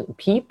 100 million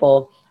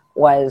people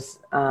was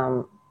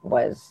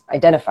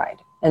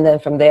identified. And then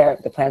from there,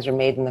 the plans were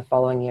made in the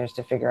following years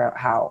to figure out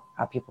how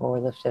people were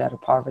lifted out of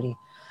poverty.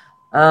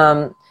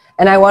 And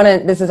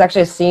this is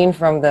actually a scene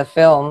from the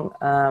film,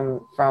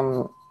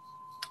 from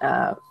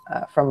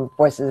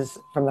Voices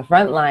from the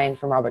Frontline,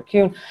 from Robert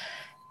Kuhn,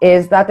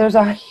 is that there's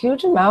a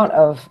huge amount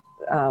of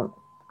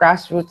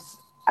grassroots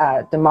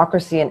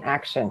democracy in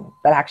action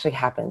that actually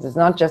happens. It's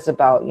not just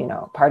about,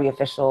 party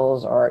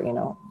officials or,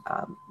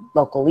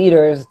 local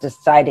leaders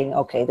deciding,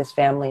 okay, this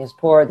family is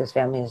poor, this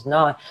family is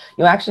not.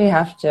 You actually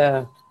have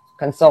to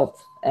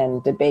consult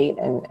and debate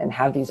and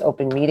have these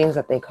open meetings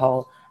that they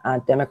call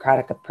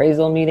democratic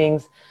appraisal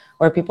meetings,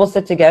 where people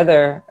sit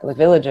together with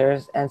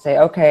villagers and say,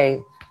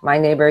 okay, my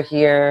neighbor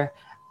here,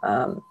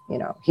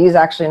 he's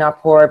actually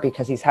not poor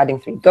because he's hiding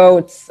 3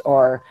 goats,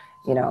 or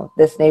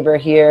this neighbor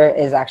here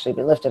is actually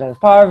been lifted out of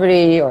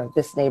poverty, or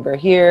this neighbor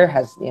here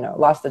has,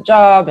 lost a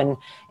job and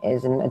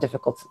is in a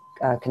difficult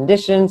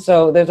condition.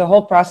 So there's a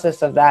whole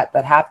process of that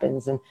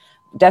happens, and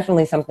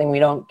definitely something we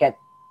don't get,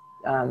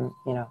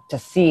 to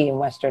see in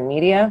Western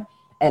media.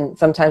 And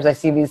sometimes I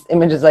see these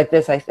images like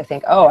this, I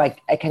think, oh,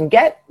 I can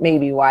get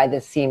maybe why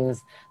this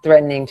seems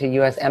threatening to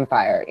U.S.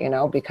 empire,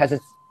 because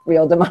it's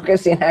real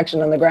democracy in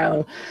action on the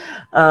ground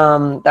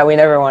that we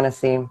never want to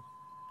see.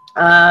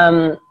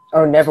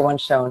 Or never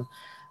once shown.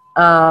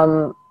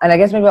 And I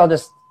guess maybe I'll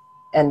just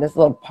end this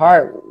little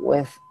part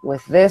with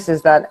this,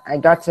 is that I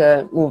got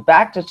to move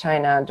back to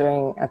China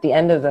at the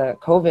end of the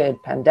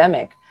COVID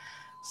pandemic.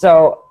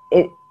 So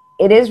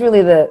it is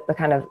really the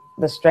kind of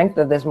the strength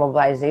of this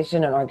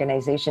mobilization and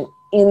organization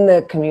in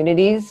the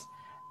communities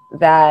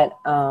that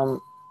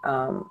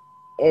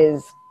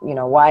is,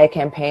 why a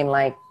campaign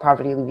like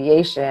Poverty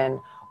Alleviation,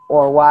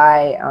 or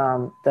why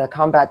the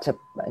combat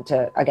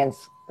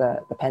against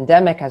the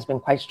pandemic has been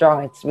quite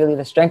strong. It's really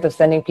the strength of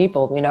sending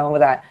people,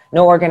 that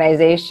no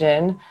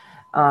organization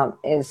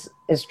is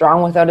is strong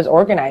without its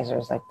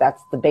organizers. Like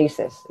that's the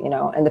basis, you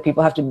know, and the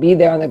people have to be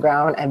there on the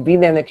ground and be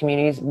there in the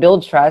communities, build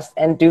trust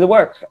and do the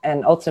work.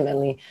 And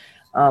ultimately,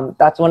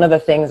 that's one of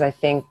the things I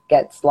think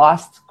gets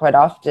lost quite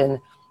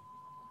often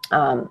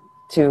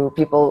to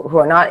people who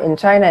are not in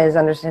China, is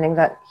understanding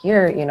that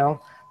here, you know,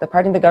 the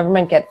party and the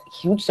government get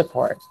huge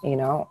support. You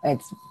know,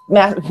 it's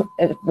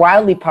a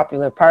wildly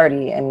popular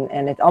party,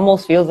 and it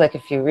almost feels like,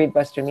 if you read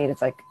Western media,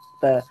 it's like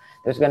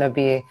there's going to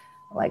be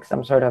like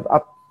some sort of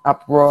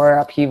uproar,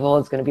 upheaval.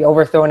 It's going to be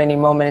overthrown any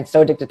moment. It's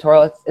so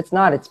dictatorial. It's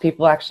not. It's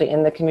people actually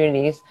in the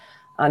communities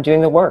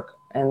doing the work,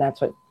 and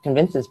that's what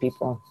convinces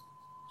people.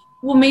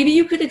 Well, maybe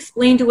you could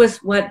explain to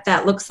us what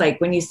that looks like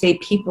when you say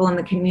people in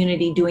the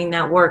community doing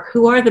that work.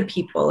 Who are the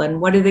people,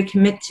 and what do they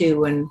commit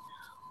to, and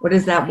what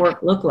does that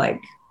work look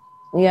like?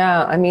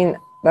 Yeah, I mean,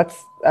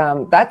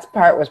 that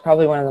part was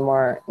probably one of the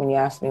more, when you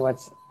ask me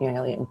what's, you know,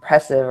 really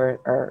impressive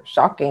or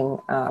shocking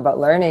about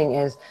learning,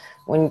 is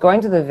when going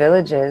to the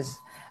villages.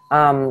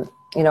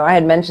 You know, I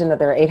had mentioned that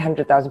there were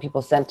 800,000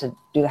 people sent to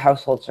do the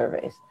household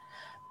surveys,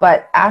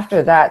 but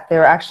after that, there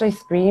were actually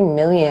 3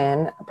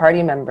 million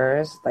party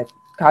members, like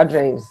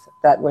cadres,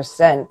 that were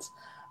sent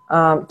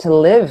to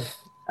live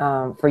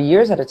for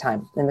years at a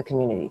time in the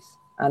communities.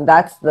 And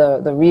that's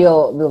the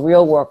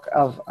real work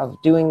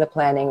of doing the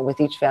planning with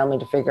each family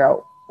to figure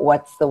out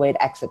what's the way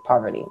to exit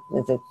poverty.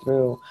 Is it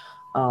through,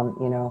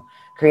 you know,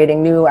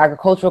 creating new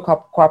agricultural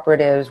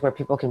cooperatives where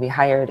people can be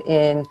hired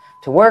in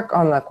to work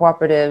on the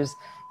cooperatives?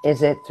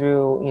 Is it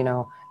through, you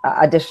know,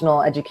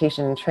 additional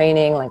education and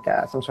training, like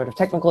some sort of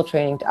technical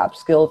training to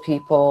upskill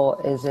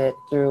people? Is it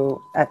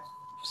through, at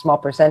small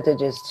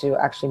percentages, to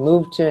actually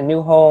move to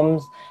new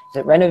homes? Is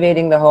it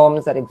renovating the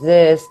homes that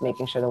exist,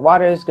 making sure the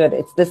water is good?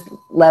 It's this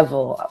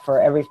level for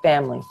every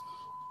family,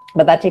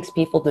 but that takes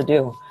people to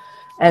do.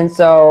 And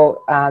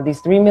so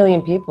these 3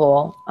 million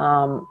people,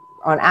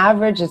 on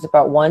average, is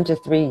about 1 to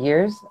 3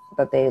 years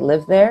that they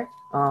live there,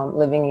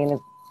 living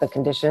in the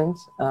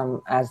conditions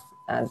as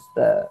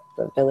the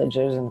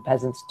villagers and the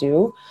peasants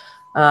do.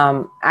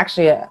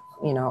 Actually,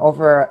 you know,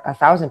 over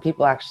 1,000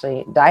 people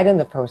actually died in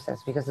the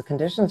process because the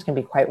conditions can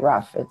be quite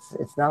rough.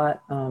 It's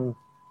not.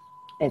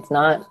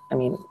 I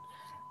mean,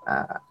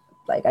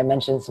 like I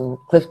mentioned, some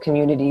cliff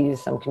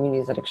communities, some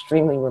communities that are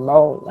extremely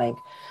remote, like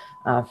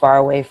far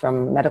away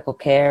from medical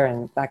care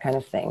and that kind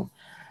of thing.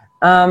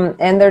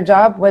 And their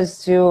job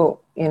was to,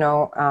 you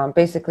know,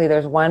 basically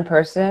there's one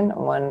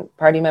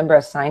party member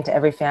assigned to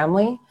every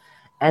family,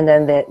 and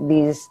then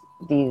these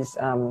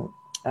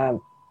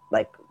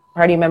like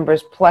party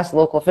members plus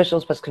local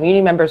officials plus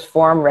community members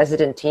form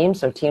resident teams,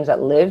 so teams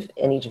that live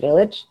in each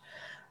village.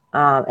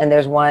 And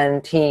there's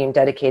one team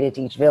dedicated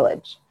to each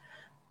village.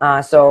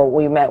 So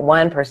we met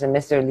one person,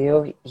 Mr.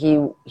 Liu.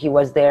 He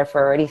was there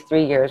for already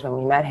 3 years when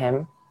we met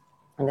him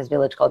in this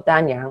village called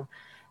Danyang,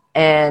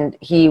 and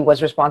he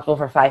was responsible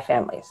for 5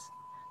 families.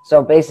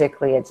 So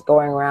basically, it's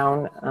going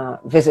around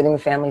visiting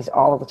families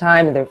all the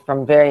time. They're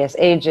from various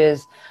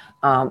ages.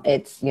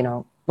 It's, you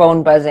know,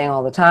 phone buzzing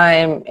all the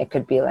time. It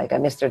could be like a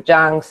Mr.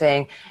 Zhang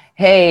saying,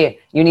 "Hey,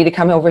 you need to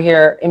come over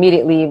here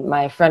immediately.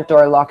 My front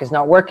door lock is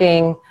not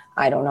working.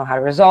 I don't know how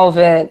to resolve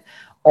it."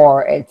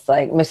 Or it's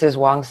like Mrs.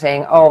 Wang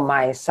saying, "Oh,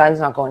 my son's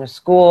not going to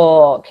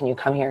school. Can you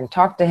come here and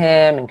talk to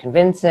him and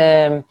convince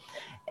him?"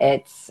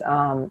 It's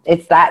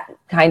that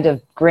kind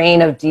of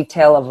grain of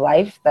detail of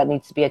life that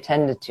needs to be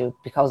attended to,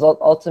 because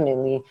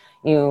ultimately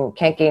you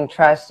can't gain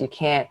trust. You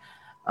can't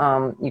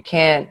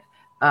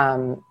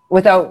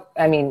without,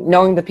 I mean,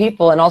 knowing the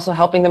people and also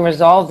helping them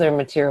resolve their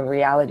material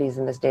realities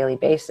in this daily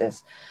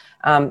basis.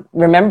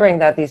 Remembering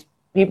that these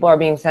people are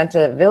being sent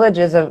to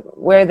villages of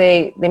where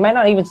they might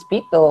not even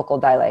speak the local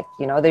dialect.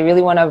 You know, they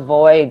really want to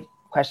avoid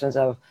questions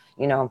of,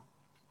 you know,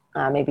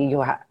 maybe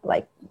you have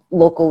like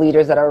local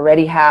leaders that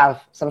already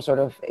have some sort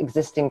of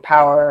existing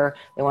power.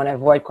 They want to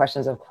avoid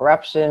questions of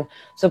corruption.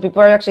 So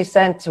people are actually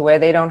sent to where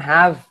they don't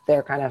have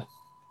their kind of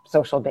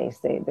social base.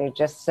 They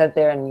just sit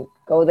there and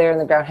go there in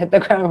the ground, hit the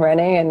ground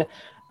running,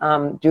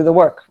 and do the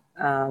work.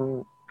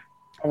 And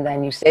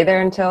then you stay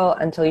there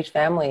until each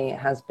family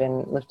has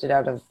been lifted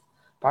out of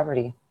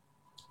poverty.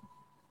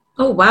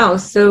 Oh wow!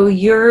 So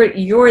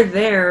you're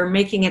there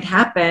making it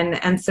happen,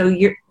 and so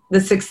the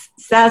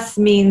success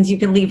means you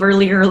can leave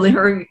earlier,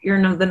 or you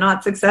know, the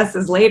not success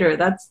is later.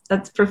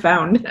 That's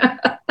profound.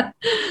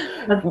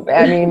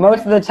 I mean,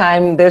 most of the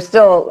time there's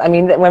still. I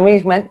mean, when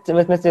we went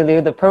with Mr.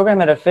 Liu, the program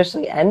had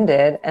officially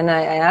ended, and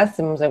I asked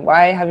him, I was like,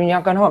 "Why haven't you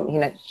not gone home?"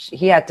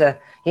 He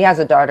has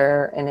a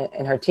daughter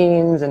in her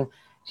teens, and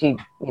she,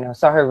 you know,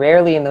 saw her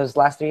rarely in those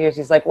last 3 years.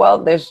 He's like, well,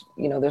 there's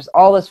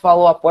all this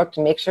follow-up work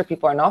to make sure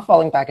people are not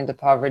falling back into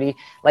poverty.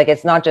 Like,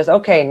 it's not just,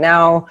 okay,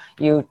 now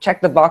you check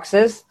the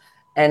boxes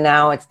and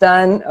now it's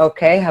done.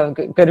 Okay, have a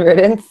good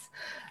riddance.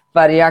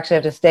 But you actually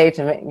have to stay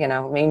to, you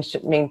know,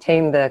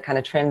 maintain the kind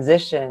of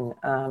transition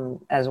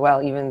as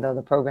well, even though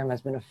the program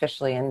has been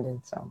officially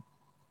ended.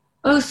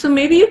 So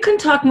maybe you can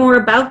talk more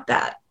about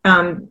that,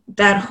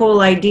 that whole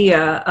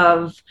idea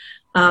of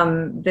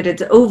that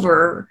it's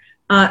over.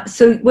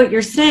 So what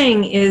you're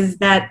saying is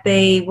that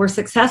they were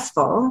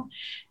successful,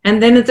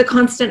 and then it's a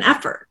constant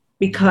effort,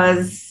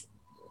 because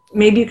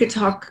maybe you could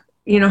talk,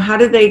 how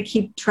do they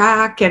keep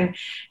track? And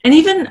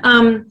even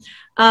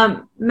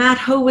Matt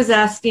Ho was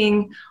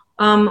asking,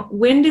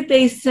 when did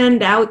they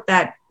send out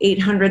that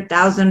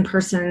 800,000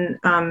 person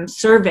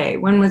survey?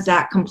 When was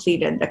that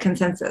completed, the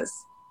consensus?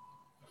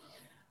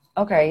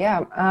 Okay,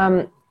 yeah.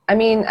 I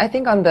mean, I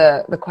think on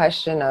the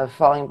question of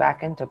falling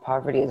back into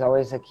poverty is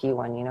always a key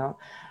one,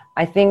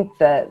 I think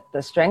that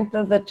the strength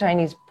of the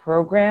Chinese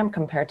program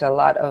compared to a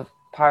lot of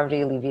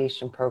poverty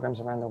alleviation programs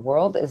around the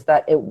world is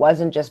that it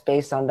wasn't just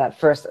based on that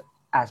first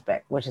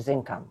aspect, which is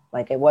income.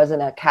 Like, it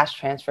wasn't a cash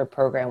transfer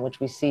program,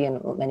 which we see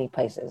in many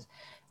places.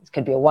 It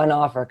could be a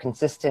one-off or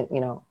consistent,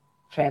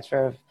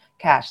 transfer of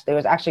cash. There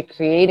was actually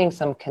creating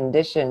some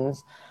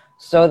conditions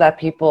so that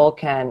people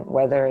can,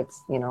 whether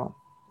it's,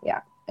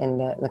 in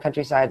the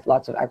countryside,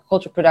 lots of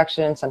agricultural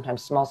production,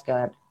 sometimes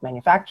small-scale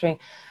manufacturing,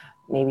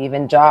 maybe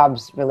even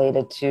jobs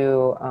related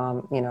to,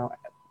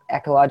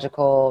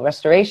 ecological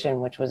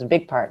restoration, which was a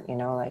big part,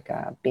 like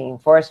being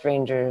forest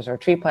rangers or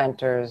tree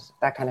planters,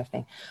 that kind of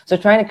thing. So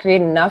trying to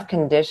create enough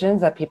conditions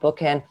that people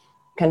can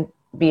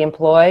be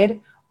employed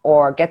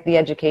or get the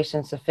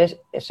education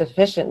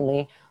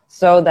sufficiently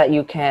so that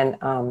you can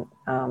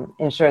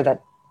ensure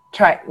that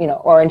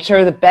or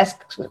ensure the best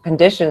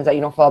conditions that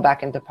you don't fall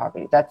back into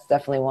poverty. That's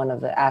definitely one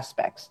of the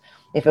aspects.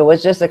 If it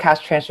was just a cash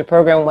transfer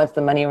program, once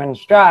the money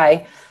runs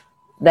dry,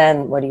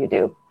 then what do you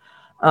do?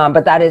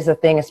 But that is the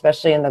thing,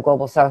 especially in the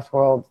global South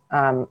world,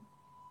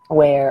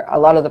 where a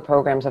lot of the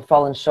programs have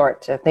fallen short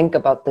to think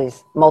about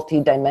these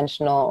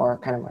multi-dimensional or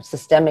kind of more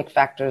systemic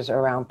factors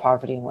around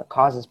poverty and what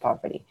causes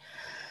poverty.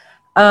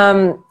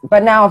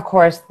 But now, of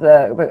course,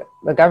 the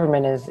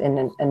government is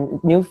in a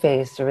new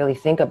phase to really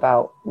think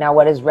about now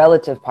what is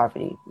relative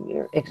poverty.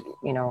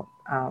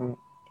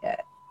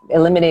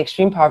 Eliminate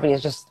extreme poverty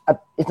is just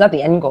it's not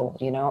the end goal,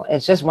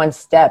 it's just one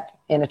step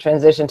in a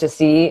transition to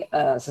see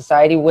a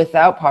society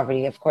without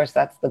poverty. Of course,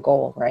 that's the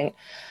goal, right?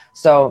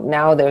 So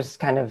now there's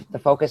kind of the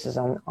focus is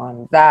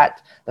on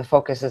that. The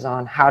focus is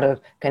on how to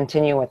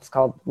continue what's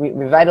called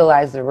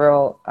revitalize the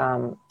rural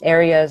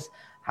areas,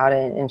 how to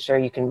ensure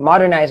you can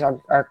modernize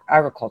our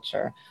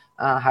agriculture,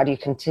 how do you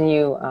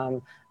continue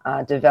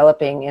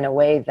developing in a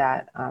way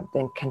that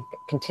then can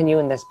continue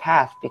in this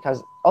path,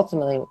 because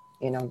ultimately,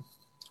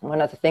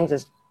 one of the things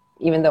is,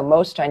 even though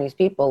most Chinese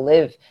people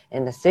live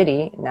in the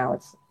city, now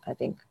it's, I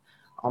think,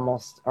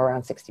 almost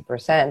around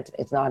 60%,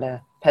 it's not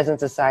a peasant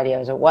society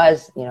as it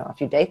was, a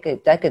few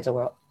decades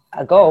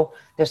ago,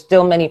 there's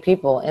still many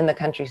people in the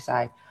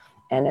countryside.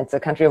 And it's a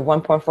country of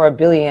 1.4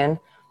 billion,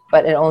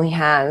 but it only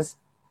has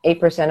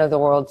 8% of the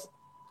world's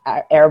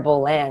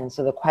arable land.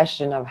 So the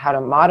question of how to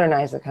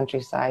modernize the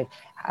countryside,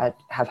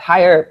 have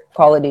higher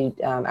quality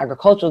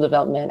agricultural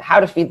development,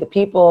 how to feed the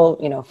people,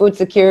 food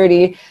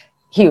security,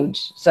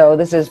 huge. So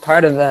this is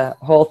part of the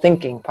whole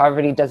thinking.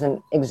 Poverty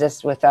doesn't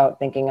exist without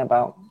thinking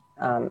about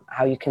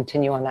how you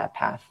continue on that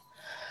path.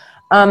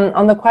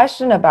 On the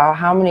question about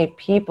how many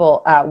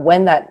people,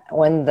 when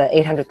the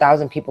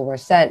 800,000 people were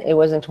sent, it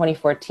was in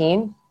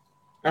 2014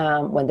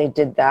 when they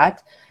did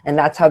that. And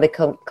that's how they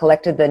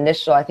collected the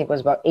initial, I think it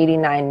was about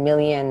 89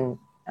 million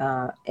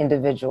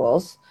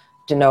individuals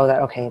to know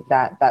that, okay,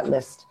 that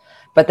list.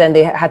 But then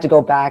they had to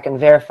go back and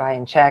verify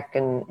and check.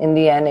 And in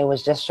the end, it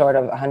was just short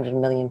of 100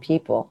 million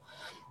people.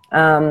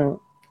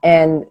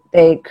 And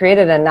they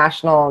created a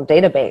national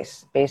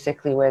database,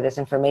 basically, where this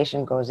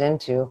information goes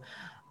into.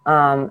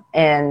 Of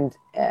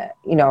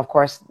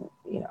course,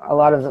 a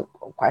lot of the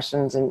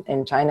questions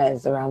in China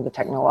is around the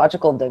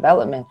technological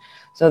development.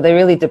 So they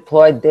really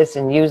deployed this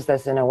and used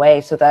this in a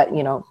way so that,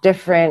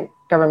 different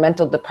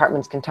governmental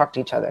departments can talk to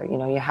each other.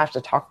 You have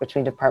to talk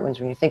between departments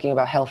when you're thinking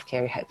about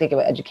healthcare, you think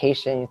about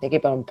education, you're thinking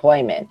about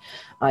employment.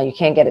 You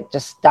can't get it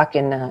just stuck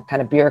in a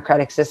kind of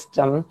bureaucratic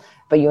system,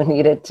 but you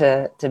need it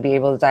to be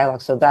able to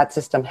dialogue. So that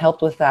system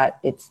helped with that.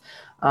 It's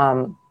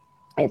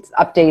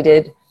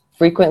updated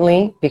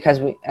frequently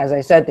because as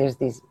I said, there's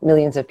these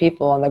millions of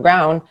people on the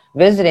ground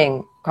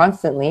visiting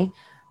constantly.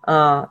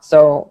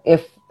 So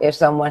if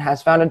someone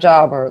has found a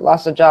job or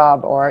lost a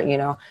job or,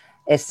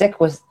 is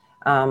sick with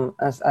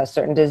a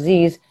certain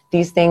disease,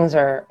 these things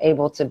are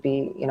able to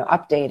be,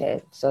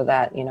 updated so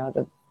that,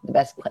 the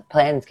best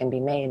plans can be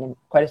made, and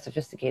quite a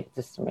sophisticated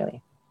system,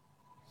 really.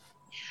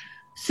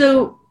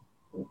 So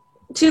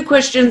two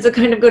questions that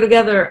kind of go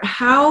together.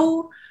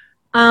 How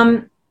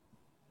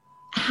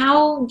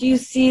do you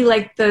see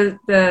like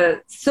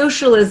the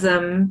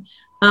socialism,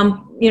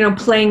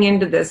 playing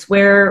into this,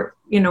 where,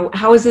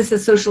 how is this a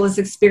socialist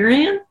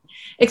experiment?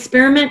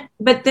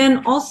 But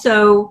then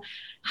also,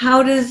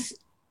 how does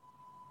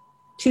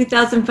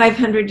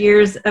 2,500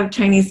 years of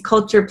Chinese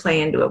culture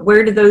play into it?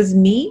 Where do those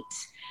meet,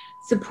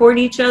 support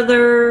each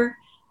other?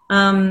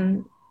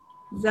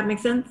 Does that make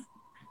sense?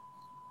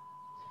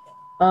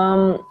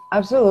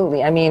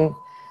 Absolutely. I mean,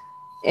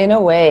 in a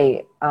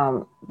way,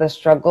 the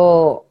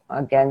struggle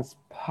against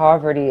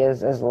poverty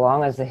is as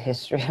long as the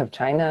history of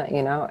China.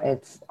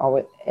 It's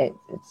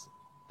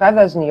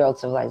 5,000-year-old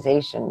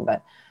civilization,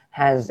 but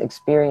has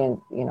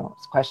experienced,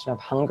 it's a question of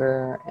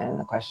hunger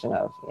and a question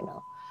of,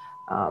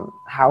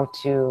 how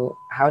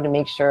to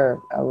make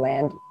sure a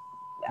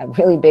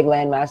really big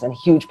landmass and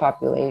huge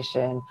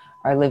population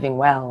are living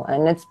well.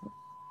 And it's,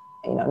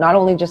 not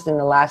only just in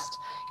the last,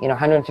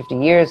 150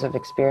 years of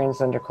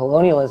experience under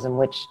colonialism,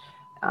 which,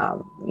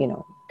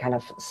 kind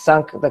of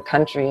sunk the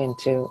country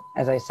into,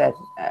 as I said,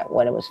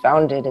 when it was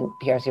founded and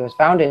PRC was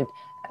founded,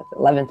 the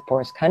 11th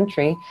poorest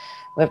country.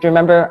 We have to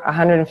remember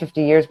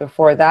 150 years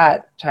before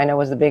that, China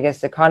was the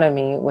biggest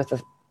economy with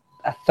a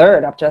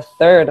third, up to a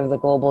third of the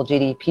global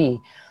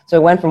GDP. So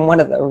it went from one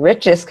of the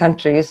richest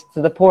countries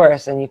to the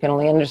poorest, and you can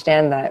only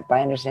understand that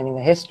by understanding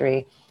the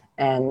history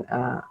and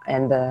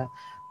the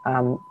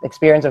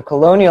experience of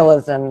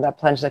colonialism that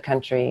plunged the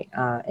country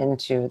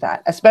into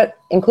that,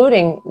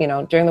 including,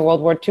 during the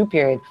World War II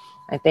period.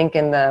 I think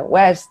in the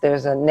West,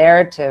 there's a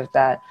narrative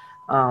that,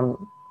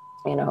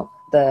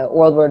 the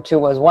World War II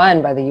was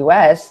won by the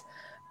US,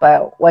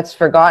 but what's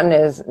forgotten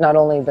is not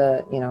only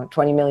the,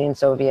 20 million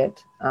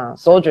Soviet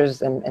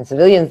soldiers and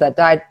civilians that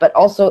died, but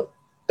also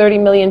 30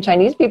 million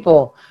Chinese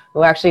people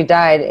who actually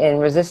died in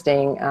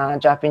resisting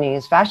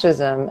Japanese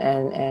fascism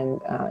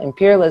and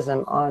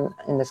imperialism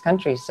in this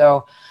country.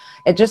 So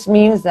it just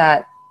means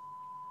that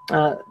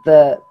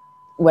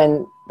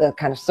when the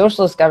kind of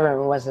socialist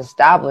government was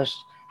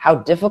established, how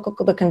difficult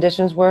the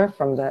conditions were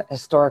from the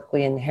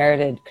historically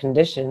inherited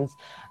conditions,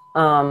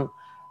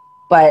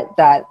 but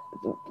that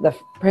the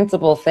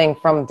principal thing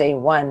from day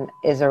one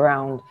is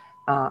around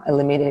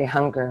eliminating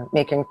hunger,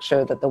 making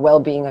sure that the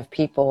well-being of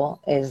people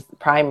is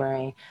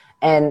primary.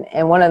 And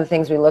one of the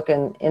things we look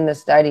in the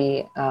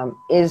study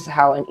is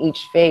how in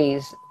each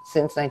phase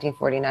since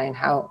 1949,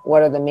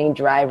 what are the main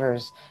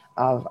drivers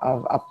of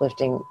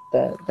uplifting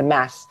the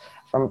mass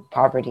from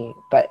poverty.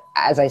 But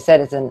as I said,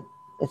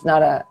 it's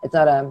not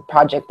a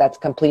project that's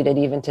completed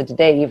even to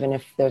today, even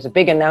if there's a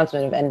big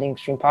announcement of ending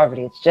extreme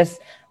poverty. It's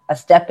just a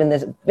step in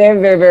this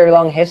very, very, very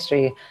long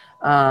history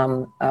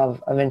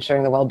of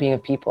ensuring the well-being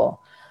of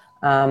people.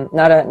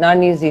 Not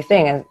an easy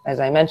thing, as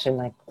I mentioned.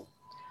 Like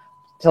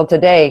till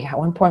today,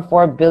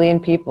 1.4 billion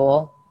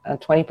people,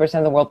 20%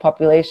 of the world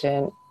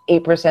population,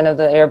 8% of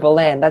the arable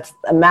land. That's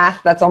a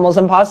math that's almost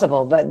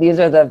impossible. But these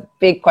are the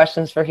big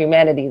questions for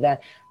humanity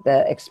that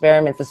the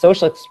experiments, the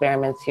social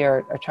experiments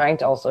here, are trying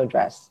to also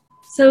address.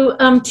 So,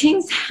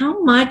 Tings,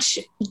 how much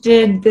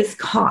did this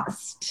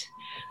cost?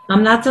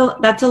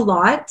 That's a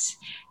lot,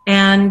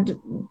 and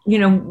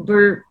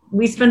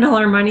we spend all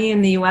our money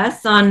in the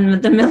U.S.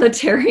 on the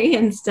military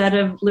instead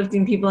of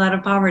lifting people out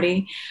of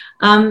poverty.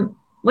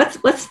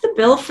 What's the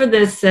bill for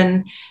this?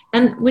 And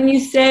when you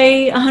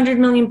say 100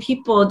 million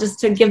people, just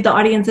to give the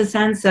audience a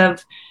sense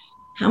of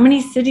how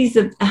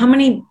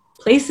many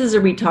places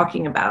are we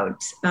talking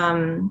about?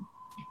 No,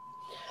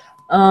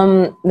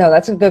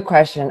 that's a good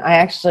question.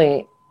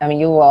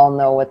 You all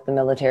know what the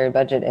military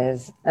budget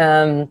is,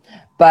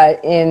 but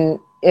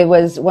it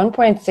was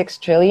 1.6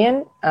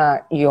 trillion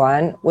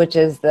yuan, which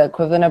is the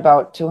equivalent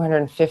about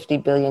 250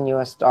 billion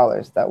US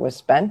dollars that was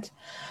spent.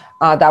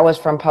 That was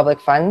from public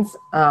funds,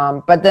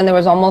 but then there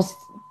was almost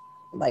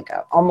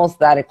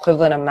that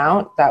equivalent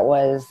amount that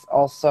was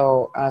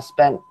also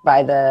spent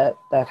by the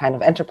kind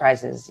of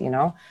enterprises,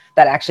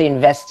 that actually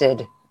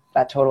invested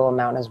that total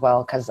amount as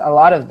well. Because a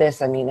lot of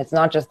this, it's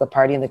not just the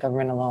party and the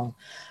government alone.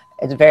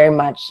 It's very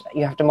much,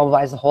 you have to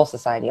mobilize the whole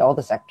society, all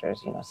the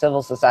sectors,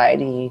 civil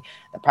society,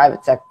 the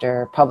private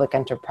sector, public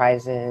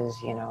enterprises,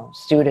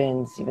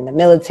 students, even the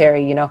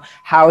military,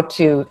 how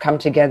to come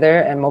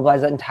together and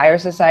mobilize the entire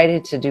society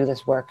to do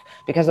this work,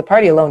 because the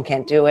party alone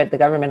can't do it. The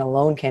government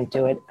alone can't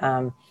do it.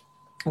 And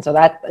so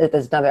that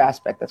is another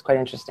aspect that's quite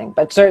interesting.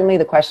 But certainly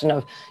the question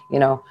of,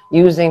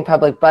 using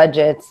public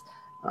budgets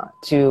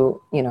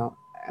to,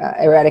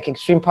 eradicate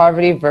extreme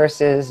poverty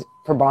versus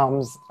for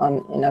bombs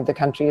in other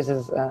countries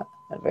is a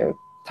very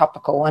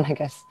topical one, I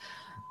guess.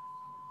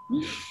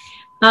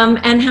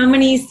 And how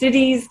many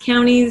cities,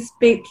 counties,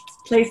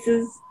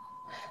 places?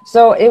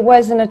 So it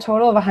was in a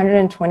total of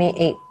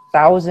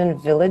 128,000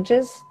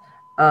 villages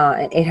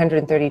and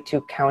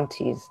 832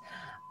 counties.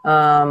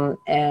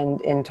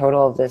 And in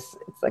total of this,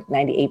 it's like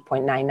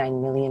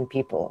 98.99 million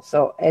people.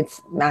 So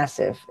it's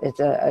massive.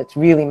 It's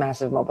really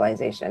massive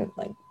mobilization.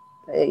 Like,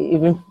 it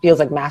even feels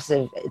like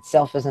massive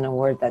itself isn't a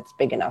word that's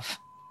big enough.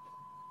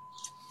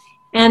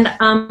 And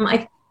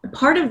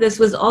part of this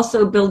was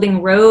also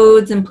building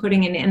roads and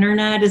putting in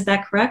internet. Is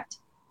that correct?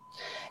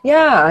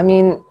 Yeah,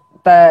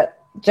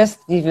 just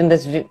even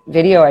this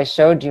video I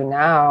showed you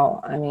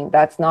now,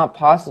 that's not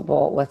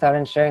possible without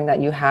ensuring that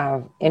you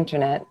have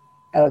internet,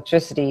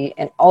 electricity,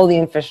 and all the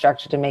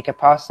infrastructure to make it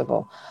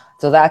possible.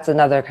 So that's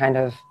another kind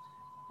of,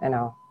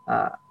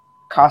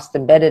 cost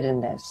embedded in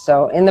this.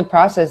 So in the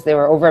process, there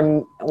were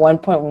over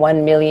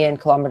 1.1 million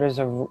kilometers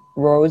of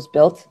roads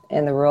built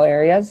in the rural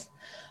areas.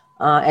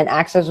 And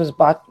access was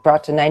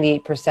brought to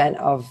 98%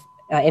 of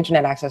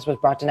internet access was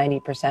brought to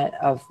 90%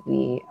 of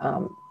the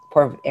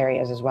poor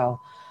areas as well,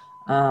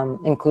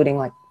 including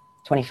like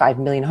 25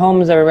 million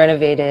homes that were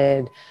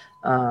renovated,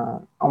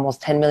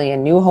 almost 10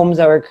 million new homes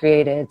that were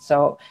created.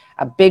 So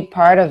a big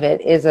part of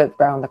it is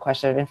around the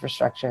question of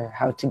infrastructure,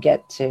 how to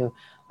get to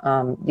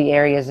the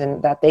areas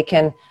and that they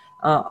can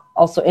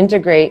also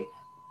integrate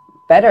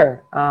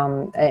better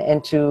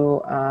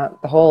into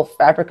the whole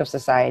fabric of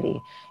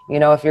society. You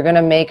know, if you're going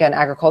to make an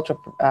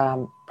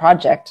agricultural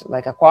project,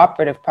 like a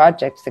cooperative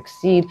project,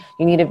 succeed,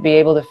 you need to be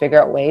able to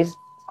figure out ways,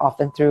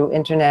 often through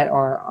internet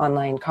or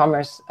online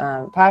commerce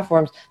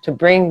platforms, to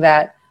bring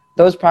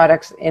those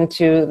products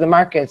into the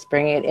markets,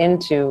 bring it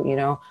into, you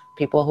know,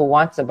 people who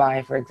want to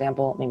buy, for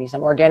example, maybe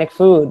some organic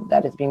food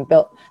that is being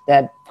built,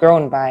 that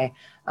grown by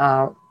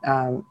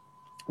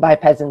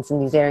peasants in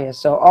these areas.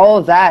 So all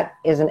of that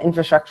is an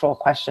infrastructural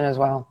question as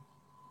well.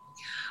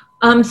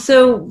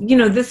 So, you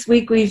know, this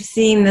week we've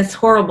seen this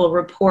horrible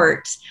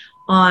report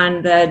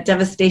on the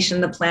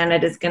devastation the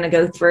planet is going to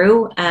go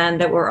through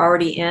and that we're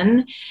already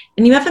in.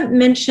 And you haven't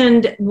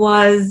mentioned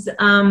was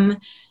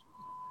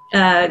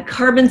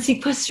carbon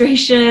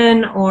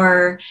sequestration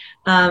or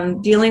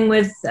dealing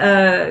with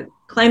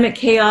climate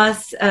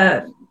chaos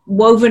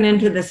woven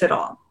into this at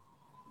all.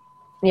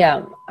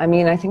 Yeah, I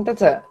mean, I think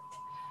that's a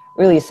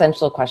really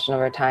essential question of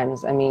our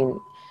times. I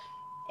mean,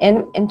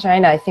 in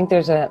China, I think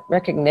there's a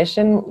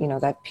recognition, you know,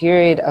 that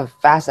period of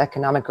fast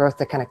economic growth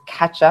to kind of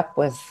catch up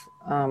with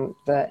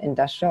the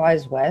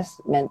industrialized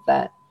West meant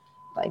that,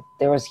 like,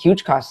 there was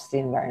huge costs to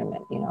the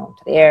environment, you know,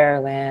 to the air,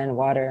 land,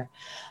 water.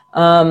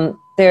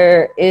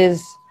 There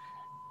is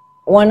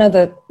one of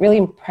the really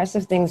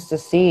impressive things to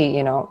see,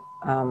 you know,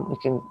 we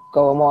can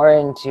go more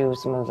into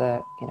some of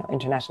the, you know,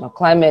 international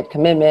climate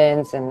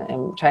commitments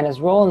and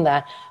China's role in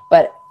that,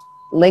 but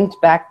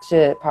linked back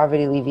to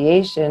poverty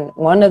alleviation,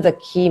 one of the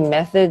key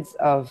methods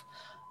there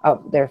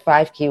are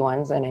 5 key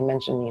ones, and I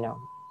mentioned, you know,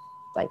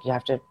 like you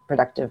have to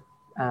productive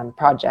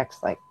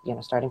projects, like, you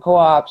know, starting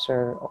co-ops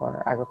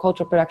or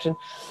agricultural production,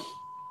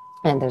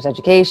 and there's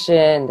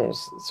education,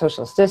 there's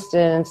social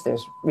assistance,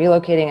 there's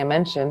relocating, I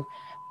mentioned,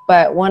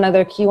 but one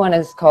other key one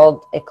is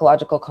called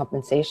ecological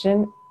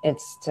compensation.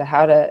 It's to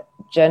how to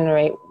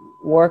generate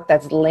work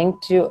that's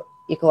linked to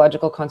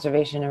ecological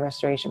conservation and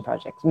restoration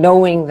projects,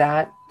 knowing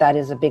that that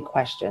is a big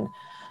question.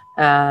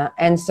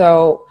 And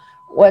so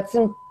what's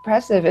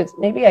impressive is,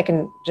 maybe I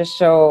can just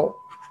show,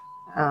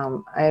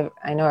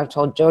 I know I've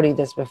told Jody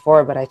this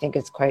before, but I think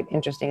it's quite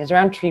interesting, is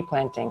around tree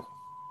planting.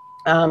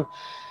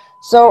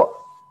 So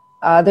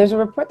there's a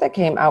report that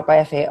came out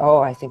by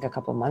FAO, I think a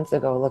couple months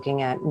ago,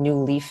 looking at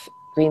green leaf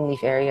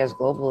areas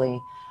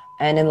globally.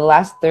 And in the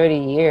last 30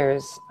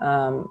 years,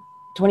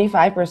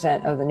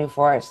 25% of the new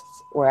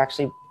forests were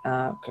actually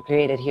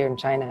created here in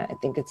China. I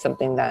think it's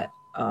something that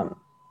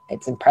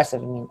it's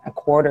impressive. I mean, a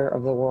quarter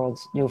of the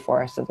world's new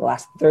forests of the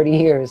last 30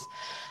 years.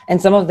 And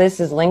some of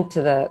this is linked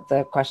to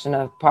the question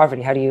of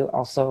poverty. How do you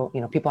also, you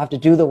know, people have to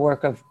do the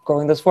work of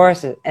growing those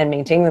forests and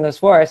maintaining those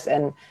forests,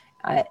 and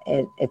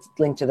it's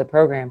linked to the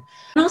program.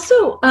 And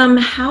also,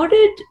 how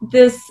did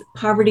this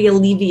poverty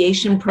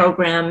alleviation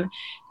program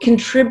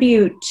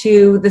contribute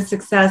to the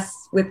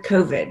success with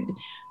COVID?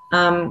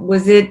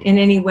 Was it in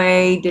any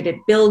way, did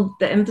it build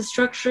the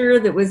infrastructure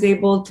that was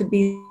able to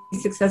be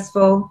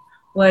successful?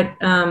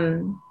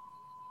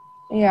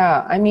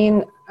 Yeah, I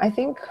mean, I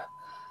think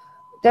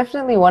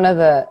definitely one of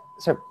the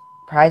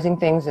surprising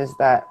things is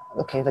that,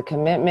 okay, the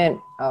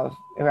commitment of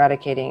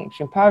eradicating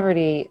extreme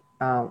poverty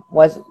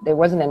there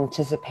was an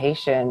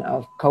anticipation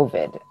of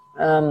COVID.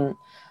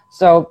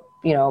 So,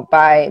 you know,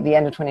 by the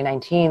end of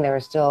 2019, there were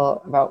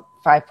still about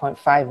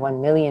 5.51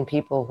 million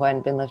people who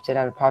hadn't been lifted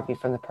out of poverty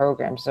from the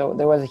program. So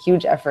there was a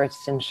huge effort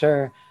to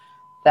ensure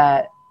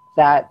that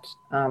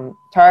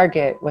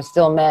target was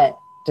still met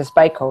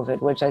despite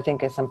COVID, which I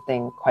think is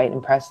something quite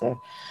impressive.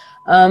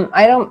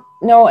 I don't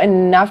know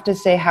enough to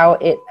say how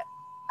it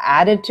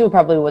added to. It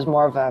probably was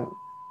more of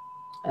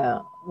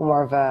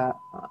a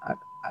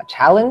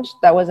challenge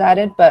that was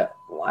added, but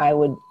I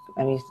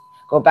mean,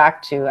 go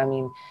back to, I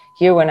mean,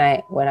 here when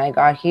I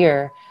got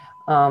here,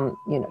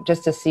 you know,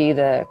 just to see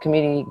the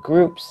community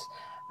groups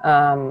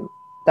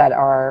that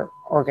are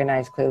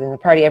organized clearly in the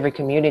party. Every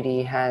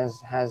community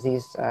has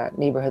these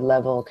neighborhood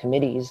level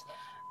committees,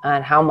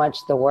 and how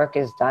much the work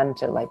is done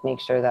to, like, make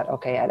sure that,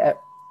 okay,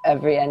 at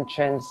every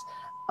entrance,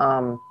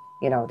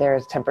 you know,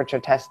 there's temperature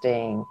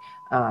testing,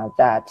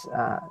 that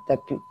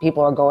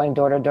people are going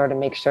door to door to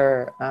make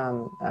sure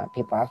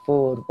people have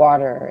food,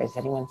 water, is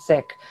anyone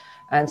sick?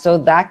 And so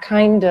that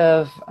kind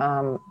of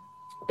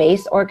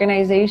base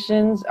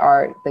organizations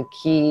are the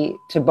key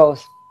to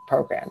both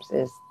programs,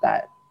 is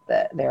that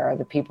there are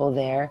the people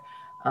there.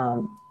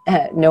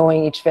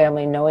 Knowing each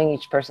family, knowing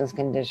each person's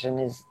condition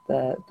is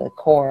the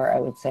core, I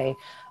would say,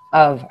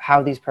 of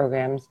how these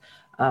programs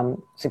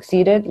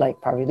succeeded,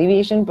 like poverty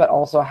alleviation, but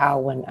also how,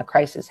 when a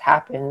crisis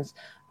happens,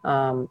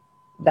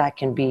 that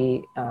can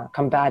be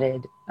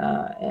combated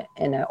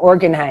in an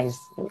organized,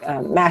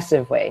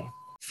 massive way.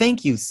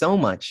 Thank you so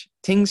much,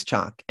 Ting's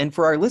Chalk. And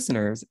for our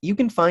listeners, you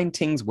can find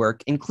Ting's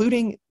work,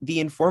 including the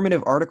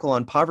informative article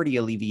on poverty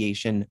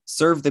alleviation,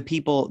 Serve the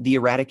People, the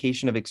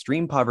Eradication of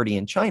Extreme Poverty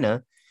in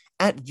China,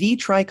 at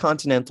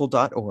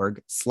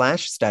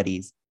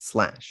thetricontinental.org/studies/.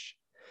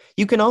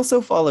 You can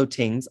also follow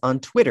Ting's on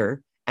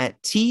Twitter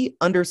at @T_INGS.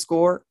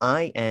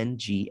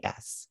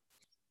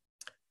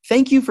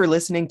 Thank you for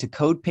listening to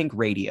Code Pink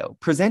Radio,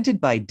 presented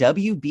by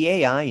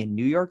WBAI in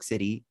New York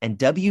City and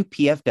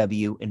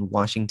WPFW in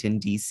Washington,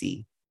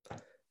 D.C.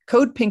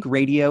 Code Pink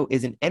Radio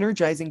is an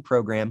energizing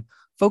program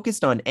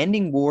focused on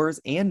ending wars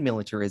and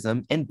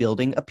militarism and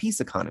building a peace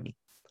economy.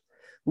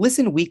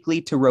 Listen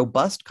weekly to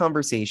robust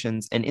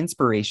conversations and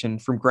inspiration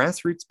from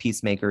grassroots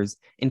peacemakers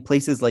in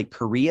places like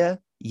Korea,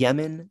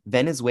 Yemen,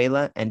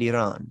 Venezuela, and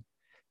Iran.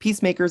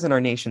 Peacemakers in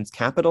our nation's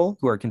capital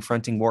who are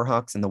confronting war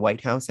hawks in the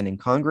White House and in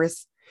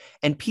Congress,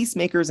 and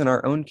peacemakers in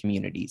our own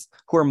communities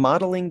who are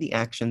modeling the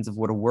actions of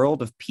what a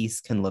world of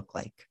peace can look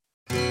like.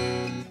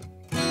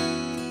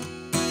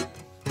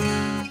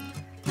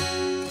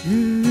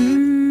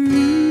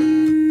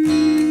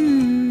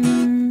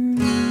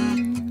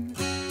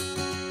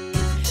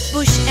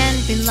 Bush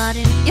and Bin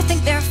Laden, you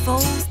think they're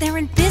foes? They're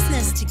in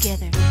business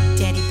together.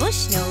 Daddy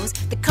Bush knows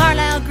the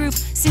Carlyle Group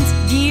since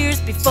years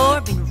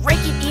before been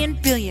raking in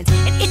billions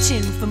and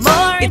itching for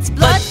more. It's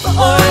blood for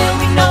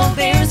oil.